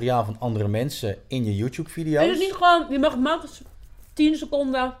van materiaal van andere mensen in je YouTube-video's. Is het niet gewoon, je mag max 10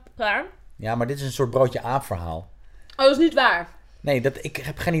 seconden klaar? Ja, maar dit is een soort broodje aap verhaal. Oh, dat is niet waar. Nee, ik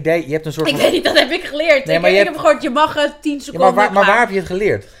heb geen idee. Je hebt een soort Ik weet niet, dat heb ik geleerd. Nee, ik heb gehoord, je mag 10 seconden maar waar heb je het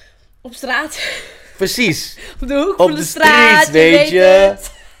geleerd? Op straat. Precies. Op de hoek Op van de straat, street, weet je.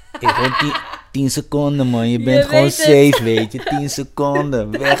 het. Ik gewoon 10 seconden, man. Je bent Je gewoon weet het. safe, weet je. 10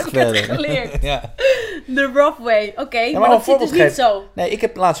 seconden. Weg heb ik het verder. geleerd. Ja. The rough way. Oké, maar een dat zit dus voorbeeld niet geven. zo. Nee, ik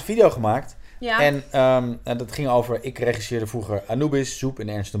heb laatst een video gemaakt. Ja. En dat ging over... Ik regisseerde vroeger Anubis, Zoep en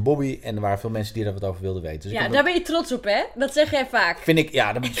Ernst en Bobby. En er waren veel mensen die daar wat over wilden weten. Dus Ja, daar ben je trots op, hè? Dat zeg jij vaak. ik Vind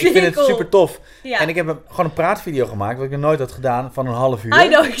vind het cool. super tof. Ja. En ik heb gewoon een praatvideo gemaakt, wat ik nog nooit had gedaan, van een half uur. I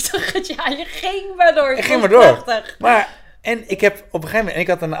know, ik zag het. Ja, je ging maar door. Ik ging maar door. Prachtig. En ik heb op een gegeven moment, ik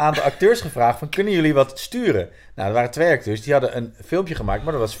had een aantal acteurs gevraagd van, kunnen jullie wat sturen? Nou, er waren 2 acteurs, die hadden een filmpje gemaakt,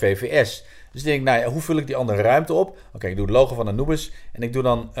 maar dat was VVS. Dus ik denk, nou ja, hoe vul ik die andere ruimte op? Oké, ik doe het logo van Anubis en ik doe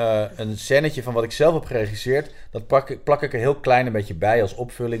dan een scènetje van wat ik zelf heb geregisseerd. Dat plak ik er heel klein een beetje bij als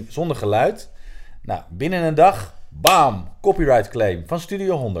opvulling, zonder geluid. Nou, binnen een dag, bam, copyright claim van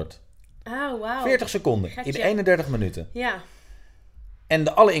Studio 100. Oh, wauw. 40 seconden, Getje. in 31 minuten. Ja.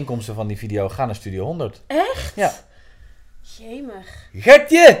 En alle inkomsten van die video gaan naar Studio 100. Echt? Ja. Jemig.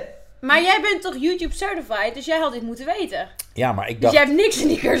 Getje! Maar jij bent toch YouTube certified, dus jij had dit moeten weten. Ja, maar ik Dus dacht... jij hebt niks in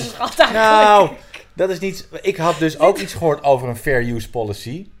die cursus gehad eigenlijk. Nou, dat is niet... Ik had dus ook iets gehoord over een fair use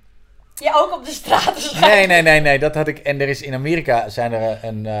policy. Ja, ook op de straat waarschijnlijk. Nee, dat had ik... En er is in Amerika zijn er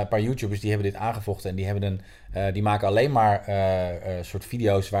een paar YouTubers die hebben dit aangevochten. En die, hebben die maken alleen maar soort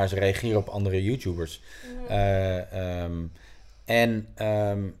video's waar ze reageren op andere YouTubers.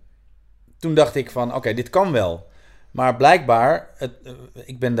 Toen dacht ik van, oké, dit kan wel. Maar blijkbaar,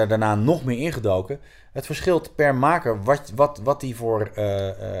 ik ben daar daarna nog meer ingedoken. Het verschilt per maker wat hij voor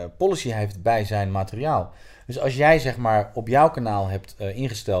policy heeft bij zijn materiaal. Dus als jij zeg maar op jouw kanaal hebt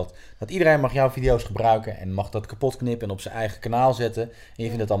ingesteld dat iedereen mag jouw video's gebruiken en mag dat kapot knippen en op zijn eigen kanaal zetten en je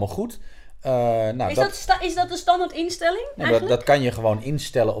vindt het allemaal goed. Is dat de standaard instelling Dat kan je gewoon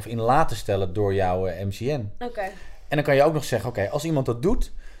instellen of in laten stellen door jouw MCN. Oké. En dan kan je ook nog zeggen, oké, als iemand dat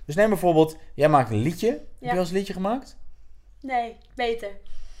doet. Dus neem bijvoorbeeld, jij maakt een liedje. Heb je wel eens een liedje gemaakt? Nee, beter.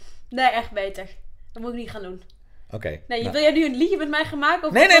 Nee, echt beter. Dat moet ik niet gaan doen. Oké. Nee, wil jij nu een liedje met mij gaan maken?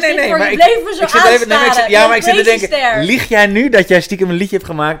 Of Nee. was dit voor Maar je bleef zo aanstaren? maar ik zit te denken, lieg jij nu dat jij stiekem een liedje hebt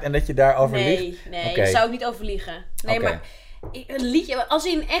gemaakt en dat je daarover liegt? Nee, daar zou ik niet over liegen. Nee, Oké. maar een liedje, als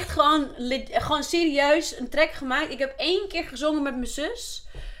in echt gewoon serieus een track gemaakt. Ik heb 1 keer gezongen met mijn zus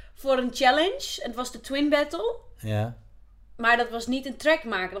voor een challenge. Het was de Twin Battle. Ja. Maar dat was niet een track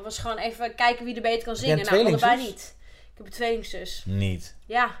maken. Dat was gewoon even kijken wie er beter kan zingen. Heb jij Nou, een allebei tweelingzus? niet. Ik heb een tweelingzus. Niet.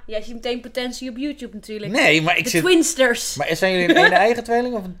 Ja, jij ziet meteen potentie op YouTube natuurlijk. Nee, maar De Twinsters. Maar zijn jullie een eigen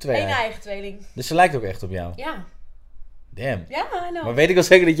tweeling of een twee? Eén eigen tweeling. Dus ze lijkt ook echt op jou? Ja. Damn. Ja, I know. Maar weet ik wel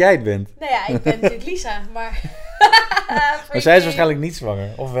zeker dat jij het bent? Nou ja, ik ben natuurlijk Lisa, maar... Maar zij is waarschijnlijk niet zwanger,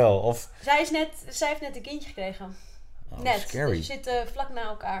 of wel? Of... Zij heeft net een kindje gekregen. Oh, Net. scary. Dus we zitten vlak na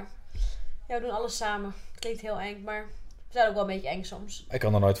elkaar. Ja, we doen alles samen. Het klinkt heel eng, maar we zijn ook wel een beetje eng soms. Ik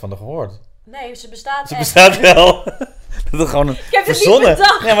had er nooit van haar gehoord. Nee, ze bestaat Ze echt. bestaat wel. Dat het gewoon een Ik heb het niet verzonnen.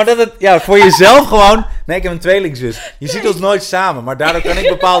 bedacht. Nee, maar dat het voor jezelf gewoon. Nee, ik heb een tweelingzus. Je ziet ons nooit samen, maar daardoor kan ik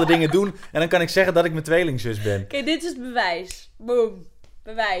bepaalde dingen doen en dan kan ik zeggen dat ik mijn tweelingzus ben. Oké, dit is het bewijs. Boom.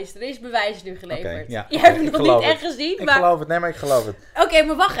 Bewijs. Er is bewijs nu geleverd. Ja, Je hebt ik het nog geloof niet echt het. gezien, Ik maar... geloof het. Nee, maar ik geloof het. Oké,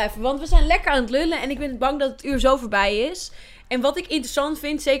 maar wacht even, want we zijn lekker aan het lullen en ik ben bang dat het uur zo voorbij is. En wat ik interessant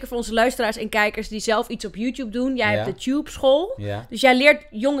vind, zeker voor onze luisteraars en kijkers die zelf iets op YouTube doen. Jij hebt de Tube School. Ja. Dus jij leert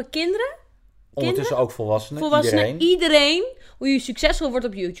jonge kinderen, Ondertussen ook volwassenen. iedereen, hoe je succesvol wordt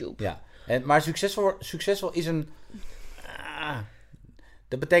op YouTube. Ja. Maar succesvol is een...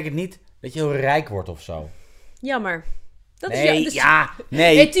 dat betekent niet dat je heel rijk wordt of zo. Jammer. Dat Nee, is, dus,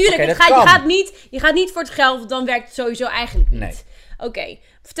 nee. tuurlijk. Oké, je dat kan. gaat niet voor het geld, want dan werkt het sowieso eigenlijk niet. Nee. Oké,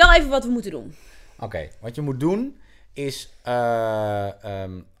 vertel even wat we moeten doen. Oké, wat je moet doen is...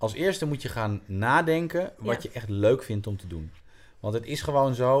 als eerste moet je gaan nadenken wat je echt leuk vindt om te doen. Want het is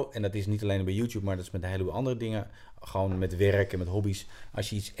gewoon zo, en dat is niet alleen bij YouTube, maar dat is met een heleboel andere dingen. Gewoon met werk en met hobby's. Als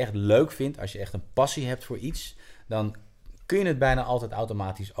je iets echt leuk vindt, als je echt een passie hebt voor iets, dan kun je het bijna altijd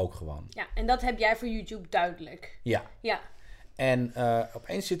automatisch ook gewoon. Ja, en dat heb jij voor YouTube duidelijk. Ja. Ja. En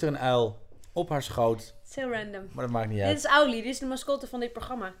opeens zit er een uil op haar schoot, Het is heel random. maar dat maakt niet Dit uit. is Auli, dit is de mascotte van dit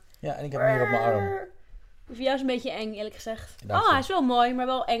programma. Ja, en ik heb hem hier op mijn arm. Voor jou is een beetje eng, eerlijk gezegd. Dank je. Oh, hij is wel mooi, maar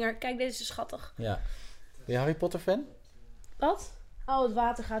wel enger. Kijk, deze is schattig. Ja. Ben je Harry Potter fan? Wat? Oh, het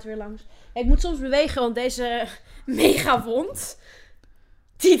water gaat weer langs. Ja, ik moet soms bewegen, want deze megawond...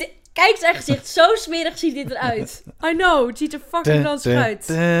 Kijk zijn gezicht, zo smerig ziet dit eruit. I know, het ziet er fucking ranzig uit.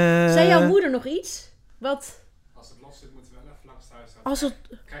 Zei jouw moeder nog iets? Wat? Als het los zit, moeten we wel even langs thuis gaan. Als het...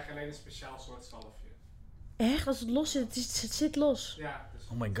 Krijg je alleen een speciaal soort zalfje. Echt? Als het los zit? Het zit los. Ja, dus...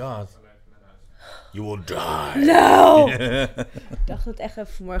 Oh my god. You will die. No! Ik dacht het echt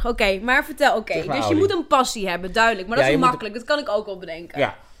even vanmorgen. Oké, maar vertel. Oké, dus je moet een passie hebben, duidelijk. Maar dat is makkelijk, dat kan ik ook wel bedenken.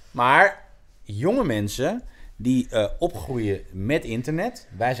 Ja, maar jonge mensen die opgroeien met internet.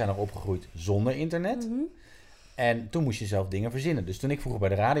 Wij zijn nog opgegroeid zonder internet. Mm-hmm. En toen moest je zelf dingen verzinnen. Dus toen ik vroeger bij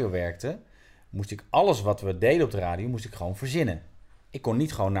de radio werkte, moest ik alles wat we deden op de radio, moest ik gewoon verzinnen. Ik kon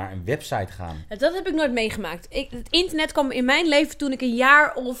niet gewoon naar een website gaan. Dat heb ik nooit meegemaakt. Het internet kwam in mijn leven toen ik een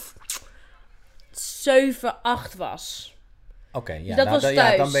jaar of 7, 8 was. Oké, ja, dat was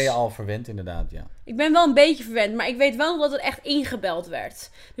thuis. Dan ben je al verwend inderdaad, ja. Ik ben wel een beetje verwend, maar ik weet wel dat het echt ingebeld werd.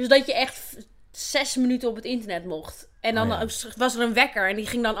 Dus dat je echt 6 minuten op het internet mocht. En dan was er een wekker en die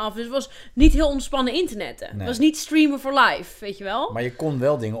ging dan af. Dus het was niet heel ontspannen internetten. Nee. Het was niet streamen for life, weet je wel. Maar je kon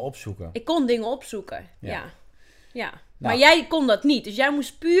wel dingen opzoeken. Ik kon dingen opzoeken, ja. Nou, maar jij kon dat niet. Dus jij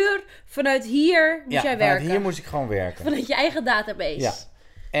moest puur vanuit hier jij werken. Vanuit hier moest ik gewoon werken. Vanuit je eigen database.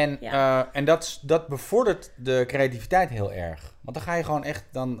 Ja. En dat bevordert de creativiteit heel erg. Want dan ga je gewoon echt,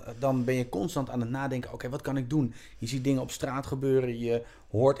 dan ben je constant aan het nadenken. Oké, wat kan ik doen? Je ziet dingen op straat gebeuren. Je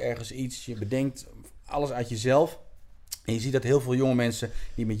hoort ergens iets. Je bedenkt alles uit jezelf. En je ziet dat heel veel jonge mensen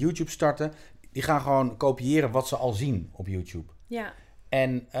die met YouTube starten, die gaan gewoon kopiëren wat ze al zien op YouTube. Ja.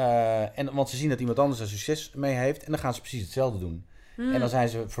 En want ze zien dat iemand anders er succes mee heeft. En dan gaan ze precies hetzelfde doen. En dan zijn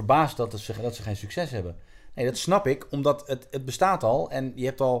ze verbaasd dat ze geen succes hebben. Nee, dat snap ik, omdat het bestaat al. En je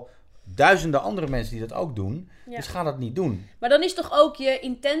hebt al duizenden andere mensen die dat ook doen. Ja. Dus ga dat niet doen. Maar dan is toch ook je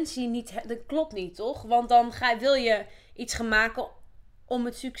intentie niet... Dat klopt niet, toch? Want dan wil je iets gaan maken om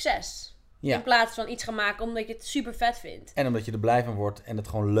het succes. Ja. In plaats van iets gaan maken omdat je het super vet vindt. En omdat je er blij van wordt en het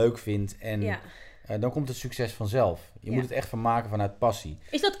gewoon leuk vindt. En dan komt het succes vanzelf. Je moet het echt van maken vanuit passie.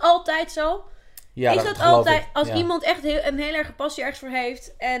 Is dat altijd zo? Ja, is dat altijd... Als iemand echt een heel erge passie ergens voor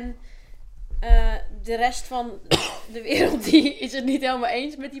heeft en... de rest van de wereld die is het niet helemaal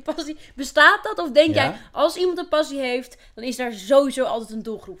eens met die passie. Bestaat dat? Of denk jij, als iemand een passie heeft, dan is daar sowieso altijd een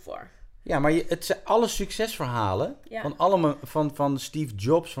doelgroep voor? Ja, maar het zijn alle succesverhalen van Steve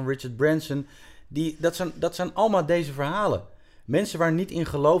Jobs, van Richard Branson, dat zijn allemaal deze verhalen. Mensen waar niet in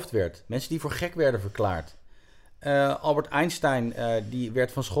geloofd werd. Mensen die voor gek werden verklaard. Albert Einstein, die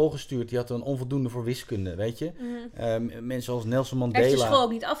werd van school gestuurd. Die had een onvoldoende voor wiskunde, weet je. Mm-hmm. Mensen als Nelson Mandela. Heeft de school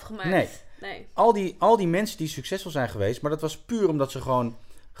ook niet afgemaakt? Nee. Al die mensen die succesvol zijn geweest, maar dat was puur omdat ze gewoon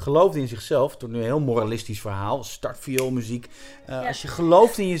geloofden in zichzelf. Tot nu een heel moralistisch verhaal. Startvioolmuziek. Als je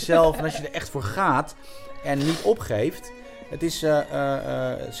gelooft in jezelf en als je er echt voor gaat en niet opgeeft. Het is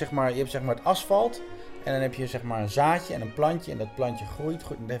zeg maar, je hebt zeg maar het asfalt. En dan heb je zeg maar een zaadje en een plantje. En dat plantje groeit.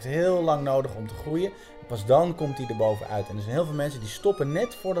 Het heeft heel lang nodig om te groeien. Pas dan komt hij er bovenuit. En er zijn heel veel mensen die stoppen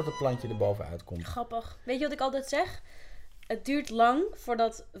net voordat het plantje er bovenuit komt. Grappig. Weet je wat ik altijd zeg? Het duurt lang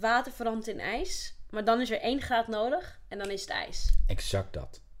voordat water verandert in ijs. Maar dan is er 1 graad nodig en dan is het ijs. Exact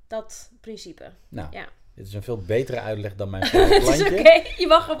dat. Dat principe. Nou, dit is een veel betere uitleg dan mijn plantje. Het is oké. Je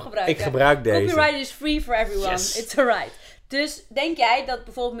mag hem gebruiken. Ik gebruik deze. Copyright is free for everyone. Yes. It's alright. Dus denk jij dat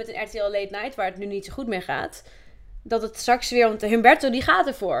bijvoorbeeld met een RTL Late Night, waar het nu niet zo goed mee gaat, dat het straks weer, want Humberto die gaat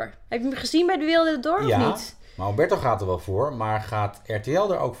ervoor. Heb je hem gezien bij De Wereld Door of niet? Maar Humberto gaat er wel voor, maar gaat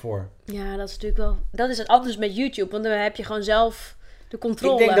RTL er ook voor? Ja, dat is natuurlijk wel... Dat is het anders met YouTube, want dan heb je gewoon zelf de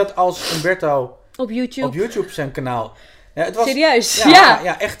controle. Ik denk dat als Humberto op YouTube zijn kanaal... Ja, het was, serieus?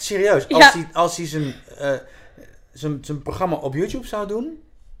 Ja, echt serieus. Als hij zijn programma op YouTube zou doen,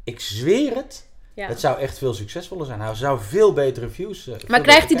 ik zweer het, het zou echt veel succesvoller zijn. Hij zou veel betere views... maar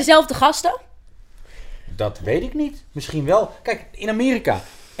krijgt hij dezelfde gasten? Dat weet ik niet. Misschien wel. Kijk, in Amerika,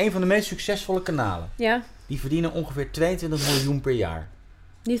 een van de meest succesvolle kanalen. Ja. Die verdienen ongeveer 22 miljoen per jaar.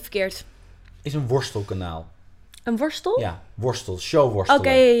 Niet verkeerd. Is een worstelkanaal. Een worstel? Ja, showworstelen.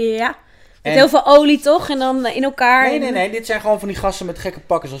 Oké, ja. Met heel veel olie toch? En dan in elkaar. Nee. Dit zijn gewoon van die gasten met gekke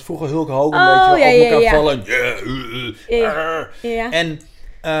pakken. Zoals vroeger Hulk Hogan, weet je wel, op elkaar vallen. Ja. En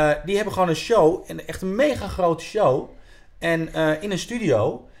die hebben gewoon een show. Echt een mega grote show. En in een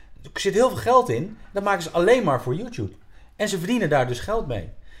studio. Er zit heel veel geld in. Dat maken ze alleen maar voor YouTube. En ze verdienen daar dus geld mee.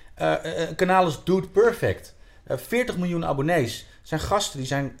 Een kanaal is Dude Perfect. 40 miljoen abonnees. Zijn gasten die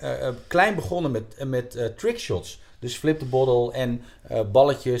zijn klein begonnen met trickshots. Dus Flip the Bottle en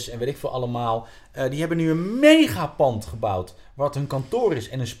balletjes en weet ik veel allemaal. Die hebben nu een megapand gebouwd. Wat hun kantoor is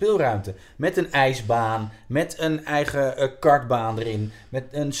en een speelruimte. Met een ijsbaan, met een eigen kartbaan erin. Met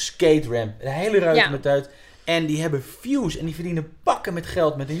een skateramp. Een hele ruimte met uit. En die hebben views en die verdienen pakken met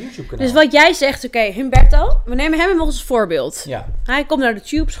geld met een YouTube-kanaal. Dus wat jij zegt, oké, Humberto, we nemen hem nog als voorbeeld. Ja. Hij komt naar de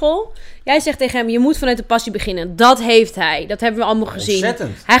tube-school. Jij zegt tegen hem, je moet vanuit de passie beginnen. Dat heeft hij. Dat hebben we allemaal gezien.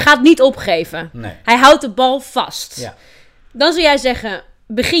 Ontzettend. Hij gaat niet opgeven. Nee. Hij houdt de bal vast. Ja. Dan zou jij zeggen,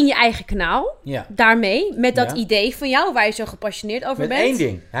 begin je eigen kanaal. Ja. Daarmee, met dat idee van jou, waar je zo gepassioneerd over bent. Met één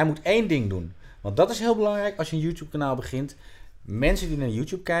ding. Hij moet één ding doen. Want dat is heel belangrijk als je een YouTube-kanaal begint. Mensen die naar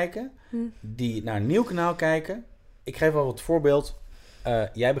YouTube kijken, die naar een nieuw kanaal kijken. Ik geef wel wat voorbeeld.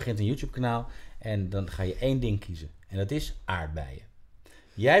 Jij begint een YouTube-kanaal en dan ga je één ding kiezen. En dat is aardbeien.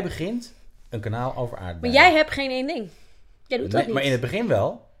 Jij begint een kanaal over aardbeien. Maar jij hebt geen één ding. Jij doet dat niet. Maar in het begin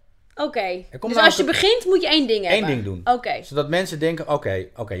wel. Oké. Dus als je begint, moet je één ding hebben. Eén ding doen. Oké. Zodat mensen denken,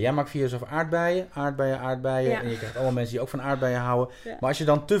 oké, jij maakt video's over aardbeien. Ja. En je krijgt allemaal mensen die ook van aardbeien houden. Ja. Maar als je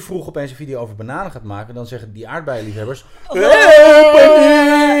dan te vroeg opeens een video over bananen gaat maken, dan zeggen die aardbeienliefhebbers, paniek!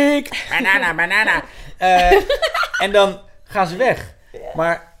 Banana. En dan gaan ze weg. Ja.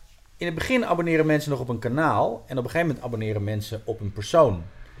 Maar in het begin abonneren mensen nog op een kanaal. En op een gegeven moment abonneren mensen op een persoon.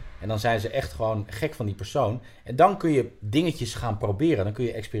 En dan zijn ze echt gewoon gek van die persoon. En dan kun je dingetjes gaan proberen. Dan kun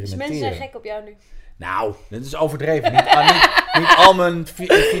je experimenteren. Dus mensen zijn gek op jou nu? Nou, dat is overdreven. Niet al mijn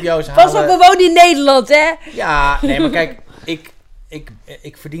video's halen. Pas op, we wonen in Nederland, hè? Ja, nee, maar kijk.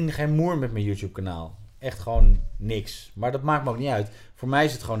 Ik verdien geen moer met mijn YouTube-kanaal. Echt gewoon niks. Maar dat maakt me ook niet uit. Voor mij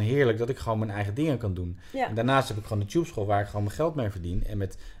is het gewoon heerlijk dat ik gewoon mijn eigen dingen kan doen. Ja. En daarnaast heb ik gewoon de TubeSchool waar ik gewoon mijn geld mee verdien. En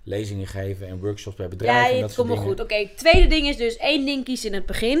met lezingen geven en workshops bij bedrijven. Ja, het komt wel goed. Oké, tweede ding is dus één ding kiezen in het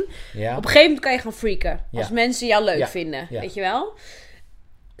begin. Ja. Op een gegeven moment kan je gaan freaken. Als mensen jou leuk vinden. Ja. Weet je wel?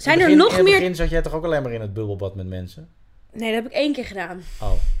 Zijn er nog meer... In het begin zat jij toch ook alleen maar in het bubbelbad met mensen? Nee, dat heb ik 1 keer gedaan.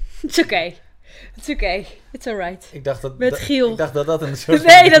 Oh. Het is oké. It's okay. It's alright. Ik dacht dat... Met Giel. Ik dacht dat een soort...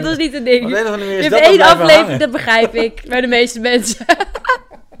 Nee, dat was niet een ding. Je hebt 1 aflevering, dat begrijp ik. Bij de meeste mensen.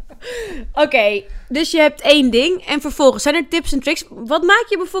 Oké, dus je hebt 1 ding. En vervolgens, zijn er tips en tricks? Wat maak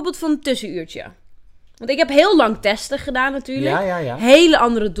je bijvoorbeeld van een tussenuurtje? Want ik heb heel lang testen gedaan natuurlijk. Ja. Hele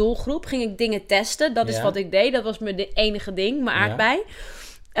andere doelgroep. Ging ik dingen testen. Dat is wat ik deed. Dat was mijn enige ding. Mijn aardbei.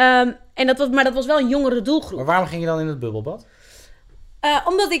 Maar dat was wel een jongere doelgroep. Maar waarom ging je dan in het bubbelbad?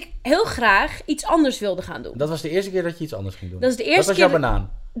 Omdat ik heel graag iets anders wilde gaan doen. Dat was de eerste keer dat je iets anders ging doen? Dat was jouw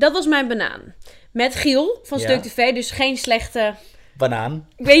banaan? Dat was mijn banaan. Met Giel van Stuk TV, dus geen slechte... Banaan?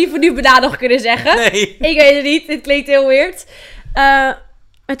 Ik weet niet of we nu banaan nog kunnen zeggen. Nee. Ik weet het niet, het klinkt heel weird.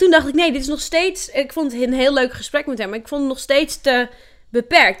 Maar toen dacht ik, nee, dit is nog steeds... Ik vond het een heel leuk gesprek met hem, maar ik vond het nog steeds te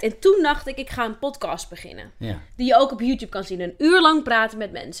beperkt. En toen dacht ik ga een podcast beginnen. Ja. Die je ook op YouTube kan zien. 1 uur lang praten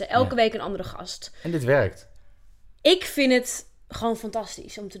met mensen. Elke week een andere gast. En dit werkt? Ik vind het... gewoon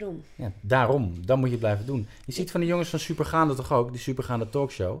fantastisch om te doen. Ja, daarom. Dan moet je het blijven doen. Je ziet van die jongens van Supergaande toch ook, die Supergaande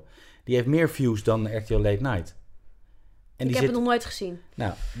talkshow. Die heeft meer views dan RTL Late Night. En ik heb het nog nooit gezien.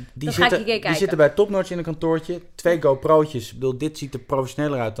 Nou, die zitten bij Topnotch in een kantoortje. 2 GoPro'tjes. Ik bedoel, dit ziet er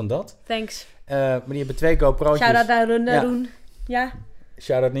professioneler uit dan dat. Thanks. Maar die hebben 2 GoPro'tjes. Shout-out naar Roen. Ja.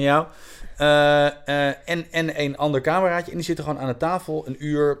 Shout-out naar jou. En een ander cameraatje. En die zitten gewoon aan de tafel 1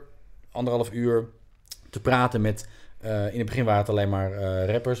 uur, 1,5 uur te praten met... in het begin waren het alleen maar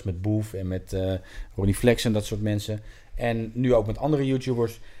rappers met Boef en met Ronnie Flex en dat soort mensen. En nu ook met andere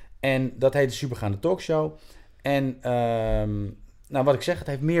YouTubers. En dat heet de Supergaande Talkshow. En wat ik zeg, het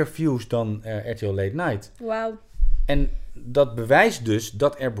heeft meer views dan RTL Late Night. Wauw. En dat bewijst dus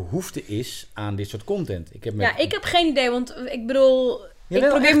dat er behoefte is aan dit soort content. Ik heb geen idee, want ik bedoel... ik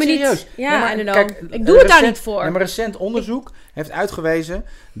probeer me serieus. Niet... Ja, I don't know. Kijk, ik doe het daar niet voor. Een recent onderzoek heeft uitgewezen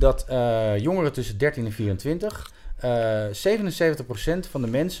dat jongeren tussen 13 en 24... 77% van de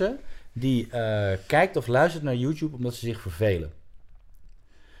mensen die kijkt of luistert naar YouTube omdat ze zich vervelen.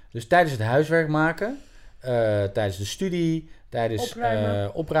 Dus tijdens het huiswerk maken, tijdens de studie, tijdens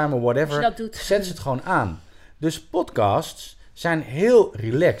opruimen, whatever, zet ze het gewoon aan. Dus podcasts zijn heel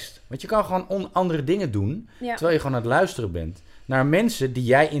relaxed. Want je kan gewoon andere dingen doen, terwijl je gewoon aan het luisteren bent. Naar mensen die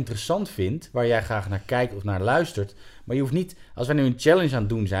jij interessant vindt, waar jij graag naar kijkt of naar luistert. Maar je hoeft niet, als wij nu een challenge aan het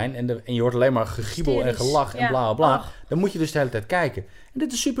doen zijn en je hoort alleen maar gegiebel en gelach en bla bla bla, dan moet je dus de hele tijd kijken. En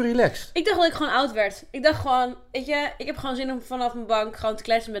dit is super relaxed. Ik dacht dat ik gewoon oud werd. Ik dacht gewoon, weet je, ik heb gewoon zin om vanaf mijn bank gewoon te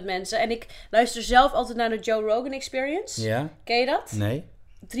kletsen met mensen. En ik luister zelf altijd naar de Joe Rogan Experience. Ja. Ken je dat? Nee.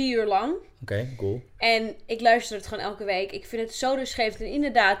 3 uur lang. Oké, cool. En ik luister het gewoon elke week. Ik vind het zo rustgevend. En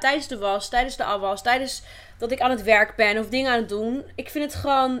inderdaad, tijdens de was, tijdens de afwas, tijdens dat ik aan het werk ben of dingen aan het doen. Ik vind het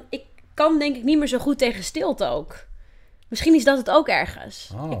gewoon, ik kan denk ik niet meer zo goed tegen stilte ook. Misschien is dat het ook ergens.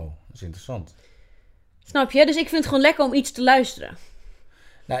 Oh, dat is interessant. Snap je? Dus ik vind het gewoon lekker om iets te luisteren.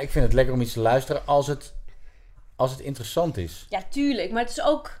 Nou, ik vind het lekker om iets te luisteren als het interessant is. Ja, tuurlijk. Maar het is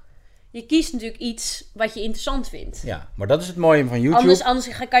ook... Je kiest natuurlijk iets wat je interessant vindt. Ja, maar dat is het mooie van YouTube. Anders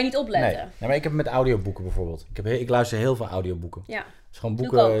kan je niet opletten. Nee, maar ik heb met audioboeken bijvoorbeeld. Ik luister heel veel audioboeken. Ja. Het is gewoon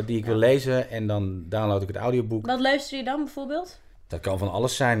boeken die ik wil lezen en dan download ik het audioboek. Wat luister je dan bijvoorbeeld? Dat kan van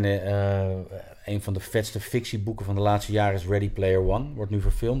alles zijn. Een van de vetste fictieboeken van de laatste jaren is Ready Player One. Wordt nu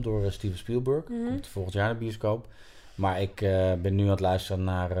verfilmd door Steven Spielberg. Komt volgend jaar in de bioscoop. Maar ik ben nu aan het luisteren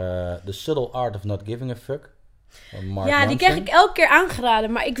naar The Subtle Art of Not Giving a Fuck. Ja, die krijg ik elke keer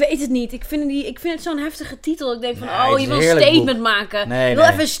aangeraden, maar ik weet het niet. Ik vind het zo'n heftige titel. Ik denk van, je wil een statement maken. Je wil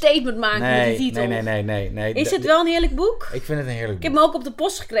even een statement maken met die titel. Nee. Is het wel een heerlijk boek? Ik vind het een heerlijk boek. Ik heb hem ook op de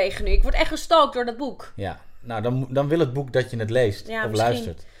post gekregen nu. Ik word echt gestalkt door dat boek. Ja, nou dan wil het boek dat je het leest of misschien.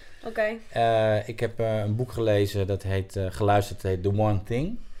 luistert. Oké. Ik heb een boek gelezen, dat heet The One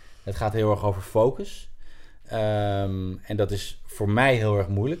Thing. Het gaat heel erg over focus. En dat is voor mij heel erg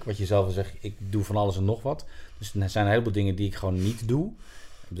moeilijk. Wat je zelf al zegt, ik doe van alles en nog wat. Dus er zijn een heleboel dingen die ik gewoon niet doe.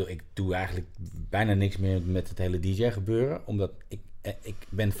 Ik doe eigenlijk bijna niks meer met het hele DJ gebeuren. Omdat ik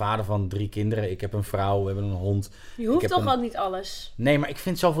ben vader van 3 kinderen. Ik heb een vrouw, we hebben een hond. Je hoeft toch ook niet alles? Nee, maar ik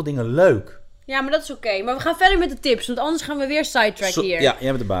vind zoveel dingen leuk. Ja, maar dat is oké. Maar we gaan verder met de tips. Want anders gaan we weer sidetrack hier. Ja, jij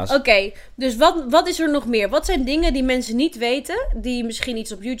bent de baas. Oké, dus wat is er nog meer? Wat zijn dingen die mensen niet weten? Die misschien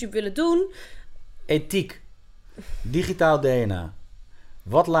iets op YouTube willen doen? Ethiek. Digitaal DNA.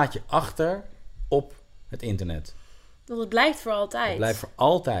 Wat laat je achter op het internet? Want het blijft voor altijd. Het blijft voor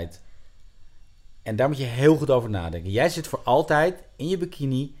altijd. En daar moet je heel goed over nadenken. Jij zit voor altijd in je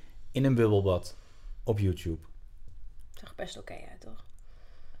bikini in een bubbelbad op YouTube. Dat zag best oké uit, toch?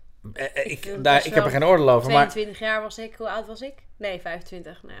 Ik heb er geen oordeel over. 22 jaar was ik. Hoe oud was ik? Nee,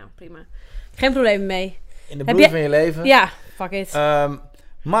 25. Nou ja, prima. Geen probleem mee. In de bloei van je leven. Ja, fuck it.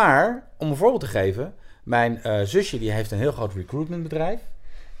 Maar, om een voorbeeld te geven. Mijn zusje die heeft een heel groot recruitmentbedrijf.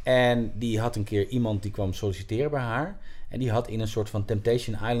 En die had een keer iemand die kwam solliciteren bij haar. En die had in een soort van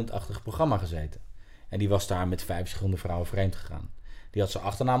Temptation Island-achtig programma gezeten. En die was daar met 5 verschillende vrouwen vreemd gegaan. Die had zijn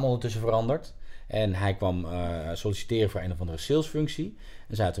achternaam ondertussen veranderd. En hij kwam solliciteren voor een of andere salesfunctie.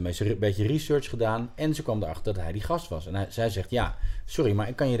 En zij had een beetje research gedaan. En ze kwam erachter dat hij die gast was. En zij zegt, ja, sorry, maar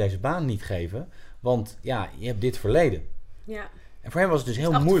ik kan je deze baan niet geven. Want ja, je hebt dit verleden. Ja. En voor hem was het dus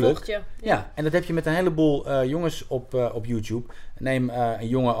heel moeilijk. Ja, en dat heb je met een heleboel jongens op YouTube. Neem een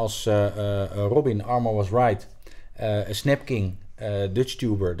jongen als Robin, Armour Was Right. Snapking,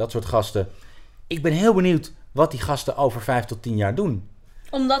 DutchTuber, dat soort gasten. Ik ben heel benieuwd wat die gasten over 5 tot 10 jaar doen.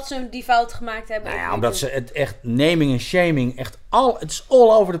 Omdat ze die fout gemaakt hebben. Nou ja, omdat ze het echt naming en shaming, het is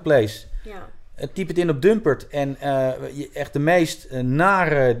all over the place. Ja. Typ het in op Dumpert en echt de meest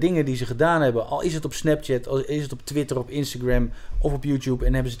nare dingen die ze gedaan hebben. Al is het op Snapchat, al is het op Twitter, op Instagram of op YouTube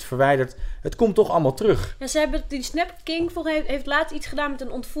en hebben ze het verwijderd. Het komt toch allemaal terug. Ja, ze hebben die Snapking heeft laatst iets gedaan met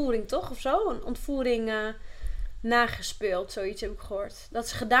een ontvoering, toch? Of zo? Een ontvoering nagespeeld, zoiets heb ik gehoord. Dat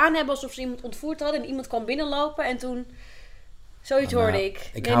ze gedaan hebben alsof ze iemand ontvoerd hadden en iemand kwam binnenlopen en toen... Zoiets hoorde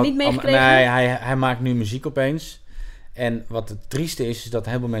ik. Niet meegekregen? Nee, hij maakt nu muziek opeens. En wat het trieste is dat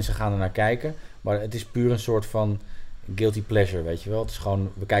heel veel mensen gaan er naar kijken. Maar het is puur een soort van guilty pleasure, weet je wel. Het is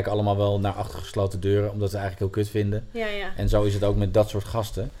gewoon, we kijken allemaal wel naar achter gesloten deuren, omdat we het eigenlijk heel kut vinden. Ja. En zo is het ook met dat soort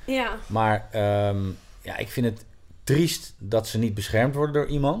gasten. Ja. Maar ik vind het triest dat ze niet beschermd worden door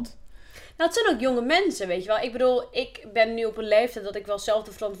iemand. Nou, het zijn ook jonge mensen, weet je wel. Ik bedoel, ik ben nu op een leeftijd dat ik wel zelf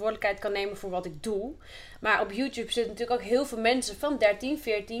de verantwoordelijkheid kan nemen voor wat ik doe. Maar op YouTube zitten natuurlijk ook heel veel mensen van 13,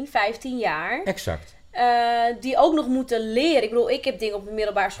 14, 15 jaar. Exact. Die ook nog moeten leren. Ik bedoel, ik heb dingen op de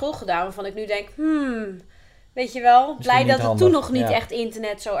middelbare school gedaan waarvan ik nu denk, weet je wel, blij dat het toen nog niet echt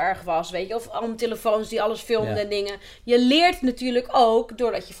internet zo erg was, weet je. Of allemaal telefoons die alles filmden en dingen. Je leert natuurlijk ook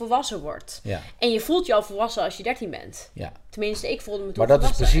doordat je volwassen wordt. Ja. En je voelt je al volwassen als je 13 bent. Ja. Tenminste, ik voelde me toen volwassen.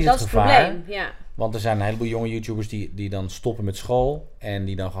 Maar dat is precies het gevaar. Probleem. Ja. Want er zijn een heleboel jonge YouTubers die dan stoppen met school. En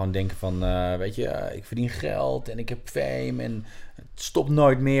die dan gewoon denken van, weet je, ik verdien geld en ik heb fame en het stopt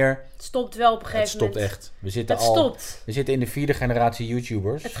nooit meer. Het stopt wel op een gegeven moment. Het stopt echt. We zitten in de 4e generatie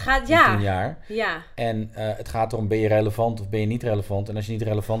YouTubers. Het gaat, 10 jaar. Ja. En het gaat erom, ben je relevant of ben je niet relevant? En als je niet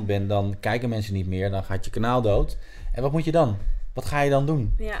relevant bent, dan kijken mensen niet meer. Dan gaat je kanaal dood. En wat moet je dan? Wat ga je dan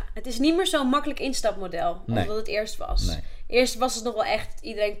doen? Ja, het is niet meer zo'n makkelijk instapmodel als wat het eerst was. Nee. Eerst was het nog wel echt,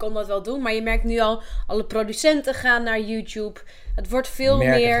 iedereen kon dat wel doen. Maar je merkt nu al, alle producenten gaan naar YouTube. Het wordt veel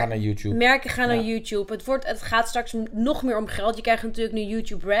meer... Merken gaan naar YouTube. Het gaat straks nog meer om geld. Je krijgt natuurlijk nu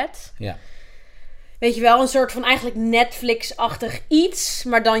YouTube Red. Ja. Weet je wel, een soort van eigenlijk Netflix-achtig iets.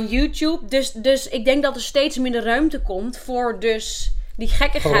 Maar dan YouTube. Dus ik denk dat er steeds minder ruimte komt voor dus die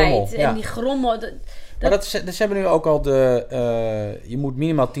gekkigheid. En die grommel. Maar ze hebben nu ook al je moet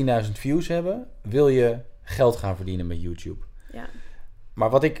minimaal 10.000 views hebben. Wil je geld gaan verdienen met YouTube. Ja. Maar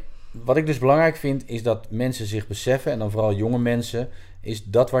wat ik dus belangrijk vind, is dat mensen zich beseffen, en dan vooral jonge mensen, is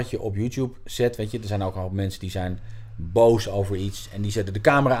dat wat je op YouTube zet. Weet je, er zijn ook al mensen die zijn boos over iets en die zetten de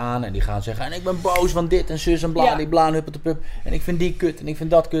camera aan en die gaan zeggen, en ik ben boos van dit en zus en bladibla en huppeltepup en ik vind die kut en ik vind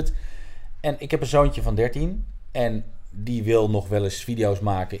dat kut. En ik heb een zoontje van 13 en die wil nog wel eens video's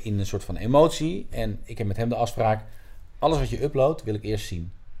maken in een soort van emotie. En ik heb met hem de afspraak, alles wat je uploadt wil ik eerst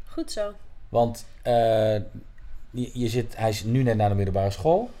zien. Goed zo. Want hij is nu net naar de middelbare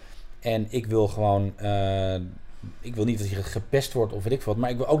school. En ik wil gewoon... ik wil niet dat hij gepest wordt of weet ik wat. Maar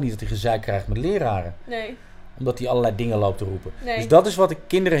ik wil ook niet dat hij gezeik krijgt met leraren. Nee. Omdat hij allerlei dingen loopt te roepen. Nee. Dus dat is wat ik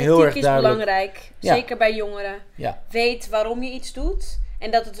kinderen heel erg is duidelijk... belangrijk. Ja. Zeker bij jongeren. Ja. Weet waarom je iets doet.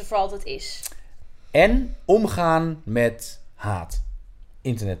 En dat het er voor altijd is. En omgaan met haat.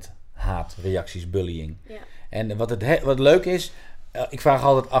 Internet haat, reacties, bullying. Ja. En wat leuk is... ik vraag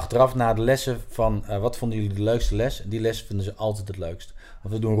altijd achteraf na de lessen van... wat vonden jullie de leukste les? Die les vinden ze altijd het leukst.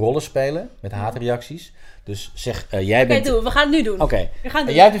 Want we doen rollenspelen met haatreacties. Dus zeg, jij bent... Oké, we gaan het nu doen. Oké. We gaan het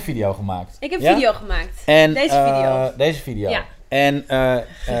doen. Jij hebt een video gemaakt. Ik heb een video gemaakt. En, Deze video. Ja. Ja. En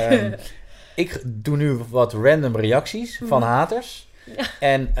ik doe nu wat random reacties van haters. Ja.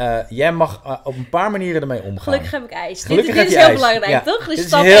 En jij mag op een paar manieren ermee omgaan. Gelukkig heb ik ijs. Gelukkig dit is heel belangrijk, toch? Dit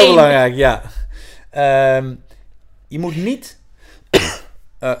is heel belangrijk, ja. Je moet niet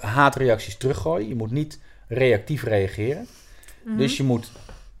haatreacties teruggooien. Je moet niet reactief reageren. Mm-hmm. Dus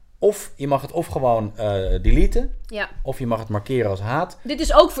je mag het gewoon deleten. Ja. Of je mag het markeren als haat. Dit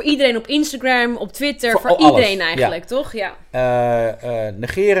is ook voor iedereen op Instagram, op Twitter. Voor iedereen eigenlijk, toch? Ja.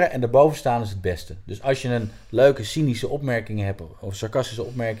 Negeren en erboven staan is het beste. Dus als je een leuke cynische opmerking hebt of sarcastische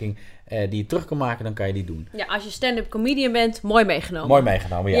opmerking die je terug kan maken, dan kan je die doen. Ja, als je stand-up comedian bent, mooi meegenomen. Mooi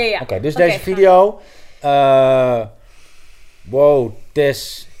meegenomen, ja. Ja. Oké, dus deze video. Wow,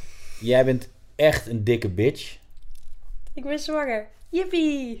 Tess, jij bent echt een dikke bitch. Ik ben zwanger.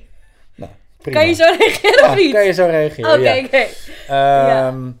 Jippie. Nou, prima. Kan je zo reageren of niet? Kan je zo reageren, Oké.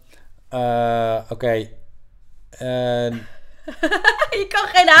 Oké. Je kan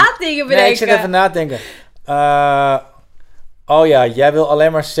geen haatdingen bedenken. Nee, ik zit even na te denken. Oh ja, jij wil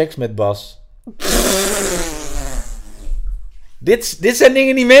alleen maar seks met Bas. Dit zijn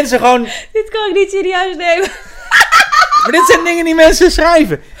dingen die mensen gewoon... Dit kan ik niet serieus nemen. Maar dit zijn dingen die mensen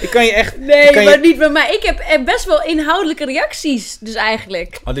schrijven. Ik kan je echt... Nee, maar niet bij mij. Ik heb best wel inhoudelijke reacties, dus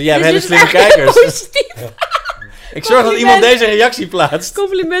eigenlijk. Oh, jij hebt hele slimme kijkers. Positief. Ik zorg dat iemand deze reactie plaatst.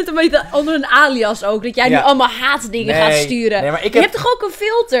 Complimenten, maar onder een alias ook. Dat jij nu allemaal haatdingen gaat sturen. Nee, maar je hebt toch ook een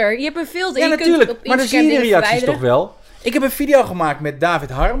filter? Je hebt een filter. Ja, je natuurlijk. Kunt op maar dan zie je de reacties verwijderen. toch wel. Ik heb een video gemaakt met David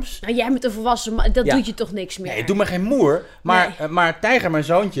Harms. Nou, jij met een volwassen man, dat doet je toch niks meer? Nee, het doet me geen moer. Maar Tijger, mijn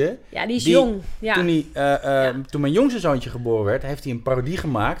zoontje... Ja, die is jong. Ja. Toen mijn jongste zoontje geboren werd, heeft hij een parodie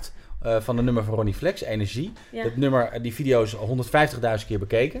gemaakt van een nummer van Ronnie Flex, Energie. Ja. Dat nummer, die video is 150.000 keer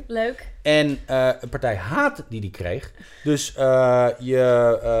bekeken. Leuk. En een partij haat die kreeg. Dus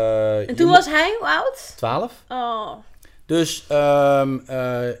en toen was hij, hoe oud? 12. Oh. Dus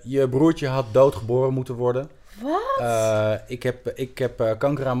je broertje had doodgeboren moeten worden. Wat? Ik heb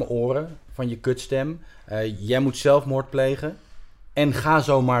kanker aan mijn oren van je kutstem. Jij moet zelfmoord plegen. En ga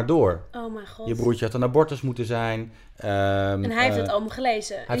zo maar door. Oh mijn god. Je broertje had een abortus moeten zijn. En hij heeft het allemaal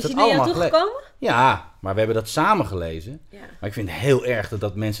gelezen. Is hij naar jou toegekomen? Ja, maar we hebben dat samen gelezen. Ja. Maar ik vind het heel erg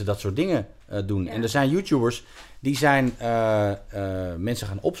dat mensen dat soort dingen doen. Ja. En er zijn YouTubers die zijn mensen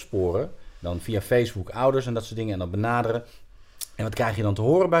gaan opsporen. Dan via Facebook, ouders en dat soort dingen. En dan benaderen. En wat krijg je dan te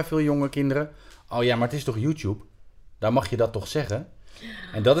horen bij veel jonge kinderen? Oh ja, maar het is toch YouTube? Daar mag je dat toch zeggen?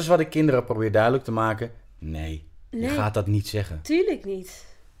 En dat is wat ik kinderen probeer duidelijk te maken. Nee, je gaat dat niet zeggen. Tuurlijk niet.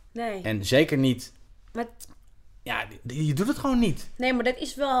 Nee. En zeker niet... Maar... Ja, je doet het gewoon niet. Nee, maar dat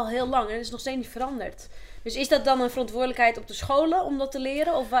is wel al heel lang en dat is nog steeds niet veranderd. Dus is dat dan een verantwoordelijkheid op de scholen om dat te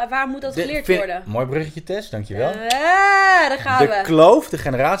leren? Of waar moet dat geleerd worden? Mooi bruggetje, Tess, dankjewel. Daar gaan we. De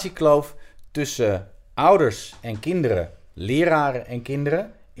generatiekloof tussen ouders en kinderen, leraren en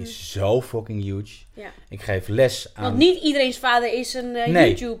kinderen... is zo fucking huge. Ja. Ik geef les aan... Want niet iedereen's vader is een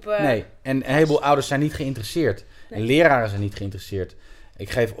YouTube... Nee, en een heleboel ouders zijn niet geïnteresseerd. Nee. En leraren zijn niet geïnteresseerd. Ik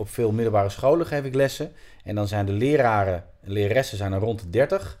geef op veel middelbare scholen geef ik lessen. En dan zijn de leraren en leraressen zijn er rond de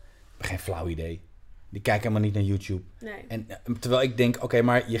 30. Ik heb geen flauw idee. Die kijken helemaal niet naar YouTube. Nee. En terwijl ik denk, oké,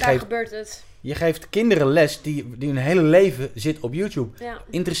 maar gebeurt het. Je geeft kinderen les die hun hele leven zit op YouTube. Ja.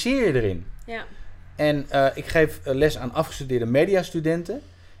 Interesseer je erin? Ja. En ik geef les aan afgestudeerde mediastudenten.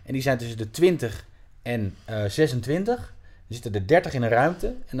 En die zijn tussen de 20 en 26. Er zitten er 30 in een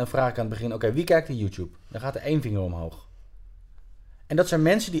ruimte. En dan vraag ik aan het begin, oké, wie kijkt naar YouTube? Dan gaat er 1 vinger omhoog. En dat zijn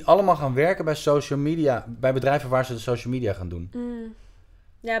mensen die allemaal gaan werken bij social media, bij bedrijven waar ze de social media gaan doen.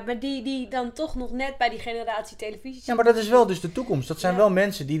 Ja, maar die dan toch nog net bij die generatie televisie. Ja, maar dat is wel dus de toekomst. Dat zijn wel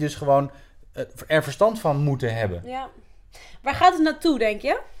mensen die dus gewoon er verstand van moeten hebben. Ja. Waar gaat het naartoe, denk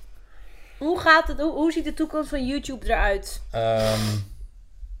je? Hoe ziet de toekomst van YouTube eruit?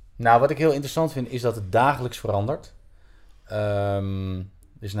 Nou, wat ik heel interessant vind, is dat het dagelijks verandert. Er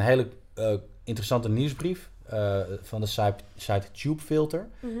is een hele interessante nieuwsbrief van de site TubeFilter.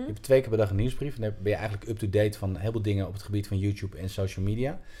 Je hebt 2 keer per dag een nieuwsbrief. En dan ben je eigenlijk up-to-date van heel veel dingen op het gebied van YouTube en social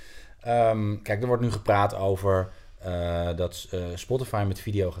media. Kijk, er wordt nu gepraat over dat Spotify met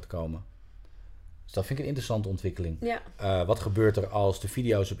video gaat komen. Dus dat vind ik een interessante ontwikkeling. Ja. Wat gebeurt er als de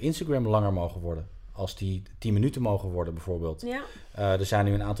video's op Instagram langer mogen worden? Als die 10 minuten mogen worden bijvoorbeeld. Ja. Er zijn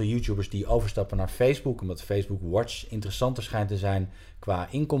nu een aantal YouTubers die overstappen naar Facebook. Omdat Facebook Watch interessanter schijnt te zijn qua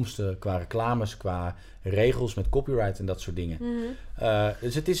inkomsten, qua reclames, qua regels met copyright en dat soort dingen.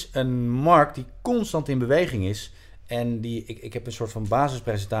 Dus het is een markt die constant in beweging is. En ik heb een soort van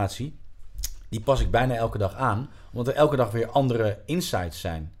basispresentatie. Die pas ik bijna elke dag aan. Omdat er elke dag weer andere insights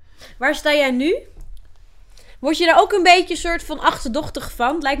zijn. Waar sta jij nu? Word je daar ook een beetje soort van achterdochtig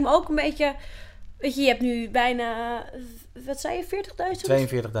van? Het lijkt me ook een beetje... Weet je, je hebt nu bijna... Wat zei je?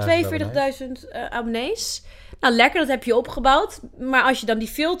 42.000 abonnees. Nou, lekker, dat heb je opgebouwd. Maar als je dan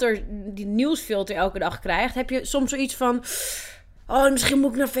die nieuwsfilter elke dag krijgt... heb je soms zoiets van... Oh, misschien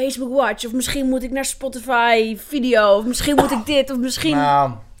moet ik naar Facebook Watch. Of misschien moet ik naar Spotify Video. Of misschien moet ik dit. Of misschien...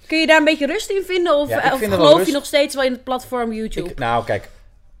 Nou, kun je daar een beetje rust in vinden? Of geloof je nog steeds wel in het platform YouTube? Nou, kijk.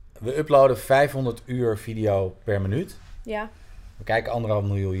 We uploaden 500 uur video per minuut. Ja. We kijken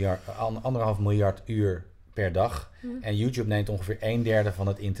 1,5 miljard uur per dag. En YouTube neemt ongeveer 1/3 van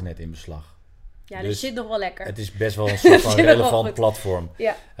het internet in beslag. Ja, dus zit nog wel lekker. Het is best wel een soort van relevant platform.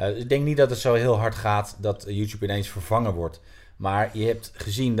 Ja. Ik denk niet dat het zo heel hard gaat dat YouTube ineens vervangen wordt. Maar je hebt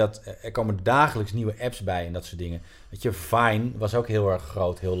gezien dat er komen dagelijks nieuwe apps bij en dat soort dingen. Weet je, Vine was ook heel erg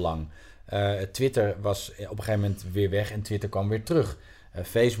groot, heel lang. Twitter was op een gegeven moment weer weg en Twitter kwam weer terug.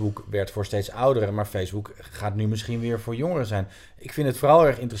 Facebook werd voor steeds ouderen, maar Facebook gaat nu misschien weer voor jongeren zijn. Ik vind het vooral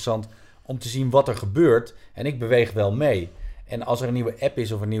erg interessant om te zien wat er gebeurt. En ik beweeg wel mee. En als er een nieuwe app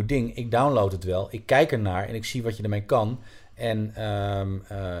is of een nieuw ding, ik download het wel. Ik kijk ernaar en ik zie wat je ermee kan. En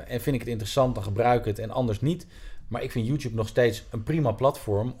vind ik het interessant, dan gebruik ik het en anders niet. Maar ik vind YouTube nog steeds een prima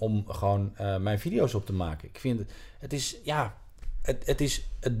platform om gewoon mijn video's op te maken. Ik vind het is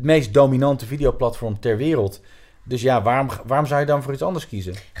het meest dominante videoplatform ter wereld. Dus ja, waarom zou je dan voor iets anders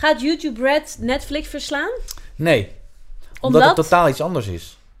kiezen? Gaat YouTube Red Netflix verslaan? Nee, omdat het totaal iets anders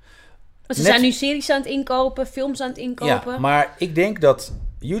is. Ze zijn nu series aan het inkopen, films aan het inkopen. Ja, maar ik denk dat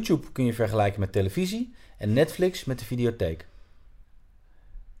YouTube kun je vergelijken met televisie en Netflix met de videotheek.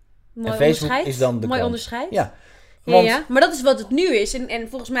 Mooi en Facebook onderscheid. Is dan de Mooi klant. onderscheid. Ja. Ja, maar dat is wat het nu is. En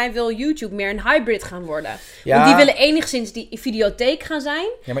volgens mij wil YouTube meer een hybrid gaan worden. Ja, want die willen enigszins die videotheek gaan zijn,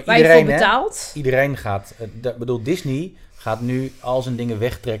 ja, maar waar je voor betaalt. Iedereen gaat... Disney gaat nu al zijn dingen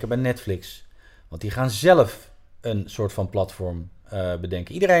wegtrekken bij Netflix. Want die gaan zelf een soort van platform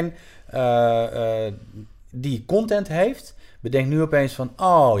bedenken. Iedereen die content heeft, bedenkt nu opeens van...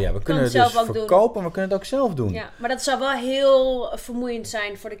 Oh ja, we kunnen het dus verkopen, maar we kunnen het ook zelf doen. Ja, maar dat zou wel heel vermoeiend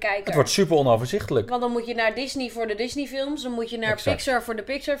zijn voor de kijker. Het wordt super onoverzichtelijk. Want dan moet je naar Disney voor de Disney films. Dan moet je naar Pixar voor de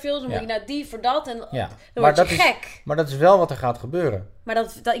Pixar films. Dan moet je naar die voor dat. En dan word je gek. Maar dat is wel wat er gaat gebeuren. Maar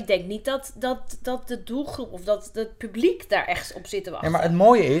ik denk niet dat de doelgroep of dat het publiek daar echt op zit te wachten. Ja, maar het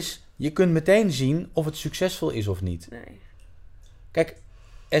mooie is, je kunt meteen zien of het succesvol is of niet. Nee. Kijk,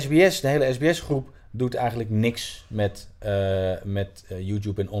 SBS, de hele SBS-groep... doet eigenlijk niks met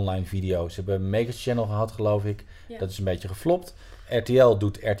YouTube en online video. Ze hebben een Makers Channel gehad, geloof ik. Ja. Dat is een beetje geflopt. RTL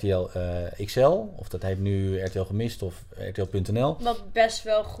doet RTL XL. Of dat heeft nu RTL Gemist of RTL.nl. Wat best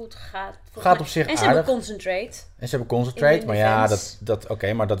wel goed gaat. Gaat op zich aardig. En ze hebben Concentrate. Maar ja,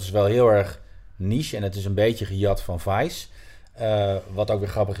 maar dat is wel heel erg niche. En het is een beetje gejat van Vice. Wat ook weer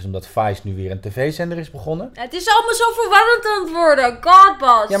grappig is, omdat Vice nu weer een tv-zender is begonnen. Het is allemaal zo verwarrend aan het worden. God,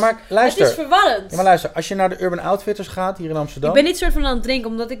 Bas. Ja, maar luister. Het is verwarrend. Ja, maar luister. Als je naar de Urban Outfitters gaat, hier in Amsterdam. Ik ben niet soort van aan het drinken,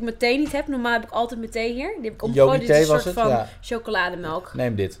 omdat ik mijn thee niet heb. Normaal heb ik altijd mijn thee hier. Die heb ik omgegooid. Dit is een soort van chocolademelk.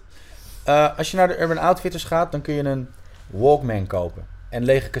 Neem dit. Als je naar de Urban Outfitters gaat, dan kun je een Walkman kopen. En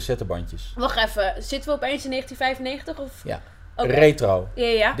lege cassettebandjes. Wacht even. Zitten we opeens in 1995? Of? Ja. Okay. Retro.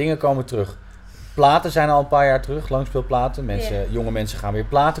 Ja. Dingen komen terug. Platen zijn al een paar jaar terug, langspeelplaten. Jonge mensen gaan weer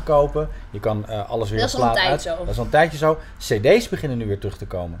platen kopen. Je kan alles weer op plaat uit. Dat is al een tijdje zo. CD's beginnen nu weer terug te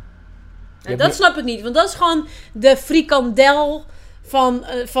komen. Ja, dat snap ik niet, want dat is gewoon de frikandel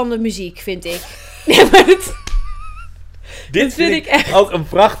van de muziek, vind ik. Dit vind ik echt. Ook een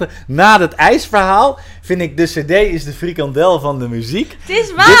prachtig... Na het ijsverhaal vind ik de cd is de frikandel van de muziek. Het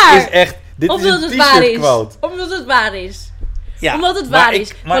is waar. Dit is echt... Dit Omdat is het een waar is. t-shirt-quote. Omdat het waar is. Ja, Omdat het waar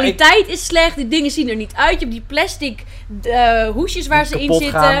is. Kwaliteit is slecht. Die dingen zien er niet uit. Je hebt die plastic hoesjes waar ze in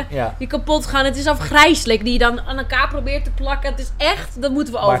zitten. Die kapot gaan. Het is afgrijselijk. Die je dan aan elkaar probeert te plakken. Het is echt... Dat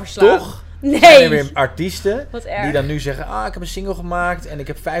moeten we overslaan. Maar toch... Nee. zijn er weer artiesten Wat erg. die dan nu zeggen... ik heb een single gemaakt en ik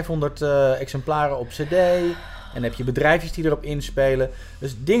heb 500 exemplaren op cd. En dan heb je bedrijfjes die erop inspelen.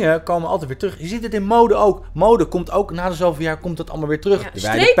 Dus dingen komen altijd weer terug. Je ziet het in mode ook. Mode komt ook, na de zoveel jaar komt dat allemaal weer terug. Ja, de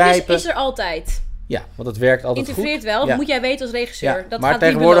wijde pijpen. is er altijd. Ja, want het werkt altijd goed. Interfereert wel, dat moet jij weten als regisseur. Ja, dat maar gaat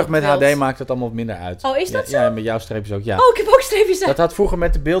tegenwoordig met HD maakt het allemaal minder uit. Oh, is dat zo? Ja, met jouw streepjes ook, ja. Oh, ik heb ook streepjes uit. Dat had vroeger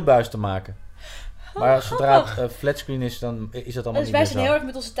met de beeldbuis te maken. Maar zodra het flatscreen is, dan is dat allemaal dus niet meer wij zo. zijn heel erg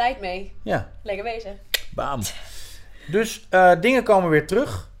met onze tijd mee. Ja. Lekker wezen. Bam. Dus dingen komen weer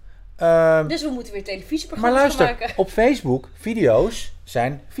terug. Dus we moeten weer televisieprogramma's maar luister, gaan maken. op Facebook, video's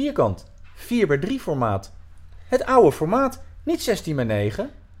zijn vierkant. 4x3 formaat. Het oude formaat, niet 16x9.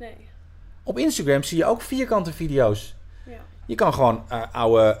 Nee. Op Instagram zie je ook vierkante video's. Ja. Je kan gewoon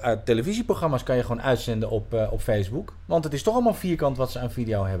oude televisieprogramma's kan je gewoon uitzenden op Facebook. Want het is toch allemaal vierkant wat ze aan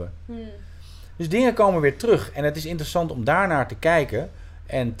video hebben. Dus dingen komen weer terug. En het is interessant om daarnaar te kijken.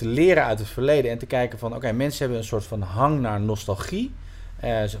 En te leren uit het verleden. En te kijken van, oké, mensen hebben een soort van hang naar nostalgie.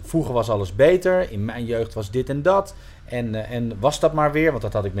 Vroeger was alles beter. In mijn jeugd was dit en dat. En was dat maar weer. Want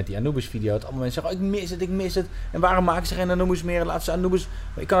dat had ik met die Anubis video. Dat allemaal mensen zeggen, ik mis het. En waarom maken ze geen Anubis meer? Laat ze Anubis.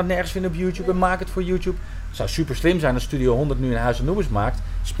 Ik kan het nergens vinden op YouTube. En maak het voor YouTube. Het zou super slim zijn als Studio 100 nu een huis Anubis maakt.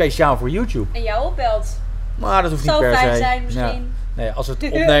 Speciaal voor YouTube. En jou opbelt. Maar dat hoeft niet per se. Zou fijn zijn misschien. Ja. Nee, als we het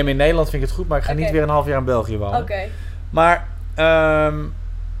opnemen in Nederland vind ik het goed. Maar ik ga niet weer een half jaar in België wonen. Oké. Maar...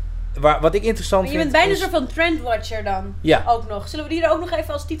 wat ik interessant vind. Je bent bijna een soort van trendwatcher dan. Ja. Ook nog. Zullen we die er ook nog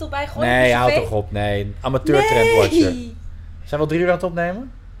even als titel bij gooien? Nee, houd toch op. Nee, amateur trendwatcher. Zijn we al 3 uur aan het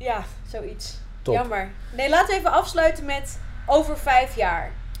opnemen? Ja, zoiets. Top. Jammer. Nee, laten we even afsluiten met over 5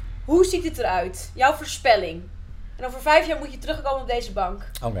 jaar. Hoe ziet het eruit? Jouw voorspelling. En over 5 jaar moet je terugkomen op deze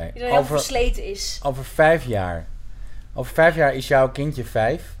bank. Oké. Die dan heel versleten is. Over 5 jaar. Over 5 jaar is jouw kindje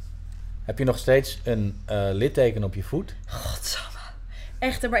 5. Heb je nog steeds een litteken op je voet? Godsamme.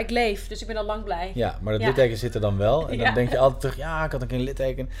 Echt, maar ik leef, dus ik ben al lang blij. Ja, maar dat litteken zit er dan wel. En dan denk je altijd terug, ik had een keer een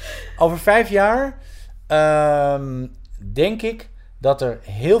litteken. Over 5 jaar denk ik dat er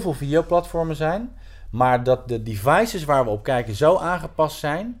heel veel videoplatformen zijn. Maar dat de devices waar we op kijken zo aangepast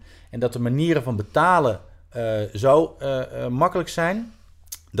zijn. En dat de manieren van betalen zo makkelijk zijn.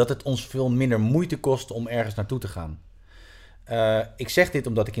 Dat het ons veel minder moeite kost om ergens naartoe te gaan. Ik zeg dit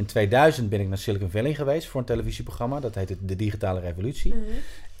omdat ik in 2000 ben ik naar Silicon Valley geweest voor een televisieprogramma. Dat heette De Digitale Revolutie. Mm-hmm.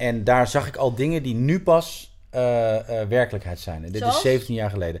 En daar zag ik al dingen die nu pas werkelijkheid zijn. En dit is 17 jaar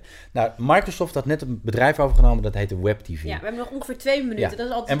geleden. Nou, Microsoft had net een bedrijf overgenomen dat heette WebTV. Ja, we hebben nog ongeveer 2 minuten. Ja. Dat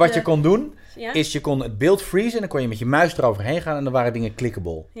is altijd en wat je kon doen, is je kon het beeld freezen en dan kon je met je muis eroverheen gaan en dan waren dingen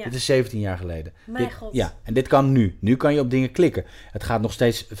clickable. Ja. Dit is 17 jaar geleden. Mijn god. Ja, en dit kan nu. Nu kan je op dingen klikken. Het gaat nog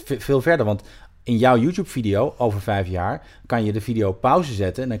steeds veel verder, want in jouw YouTube-video over 5 jaar kan je de video op pauze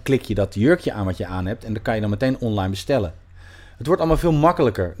zetten en dan klik je dat jurkje aan wat je aan hebt en dan kan je dan meteen online bestellen. Het wordt allemaal veel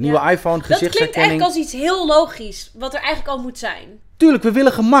makkelijker. Nieuwe iPhone, gezichtsherkenning. Dat klinkt eigenlijk als iets heel logisch, wat er eigenlijk al moet zijn. Tuurlijk, we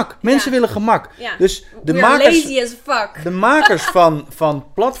willen gemak. Mensen willen gemak. Ja. Dus de makers van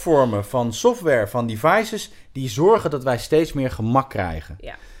platformen, van software, van devices, die zorgen dat wij steeds meer gemak krijgen.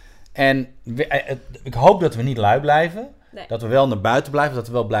 Ja. En ik hoop dat we niet lui blijven. Nee. Dat we wel naar buiten blijven, dat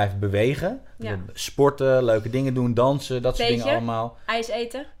we wel blijven bewegen. Ja. Sporten, leuke dingen doen, dansen, dat soort dingen allemaal. IJs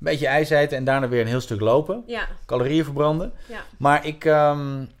eten. Een beetje ijs eten en daarna weer een heel stuk lopen. Ja. Calorieën verbranden. Ja. Maar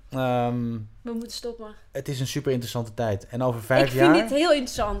we moeten stoppen. Het is een super interessante tijd. En over 5 jaar... Ik vind dit heel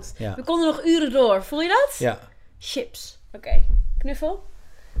interessant. Ja. We konden nog uren door. Voel je dat? Ja. Chips. Oké. Knuffel.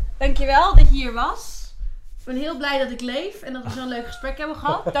 Dankjewel dat je hier was. Ik ben heel blij dat ik leef en dat we zo'n leuk gesprek hebben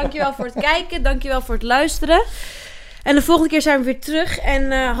gehad. Dankjewel voor het kijken. Dankjewel voor het luisteren. En de volgende keer zijn we weer terug.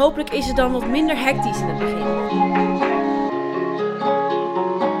 En hopelijk is het dan wat minder hectisch in het begin.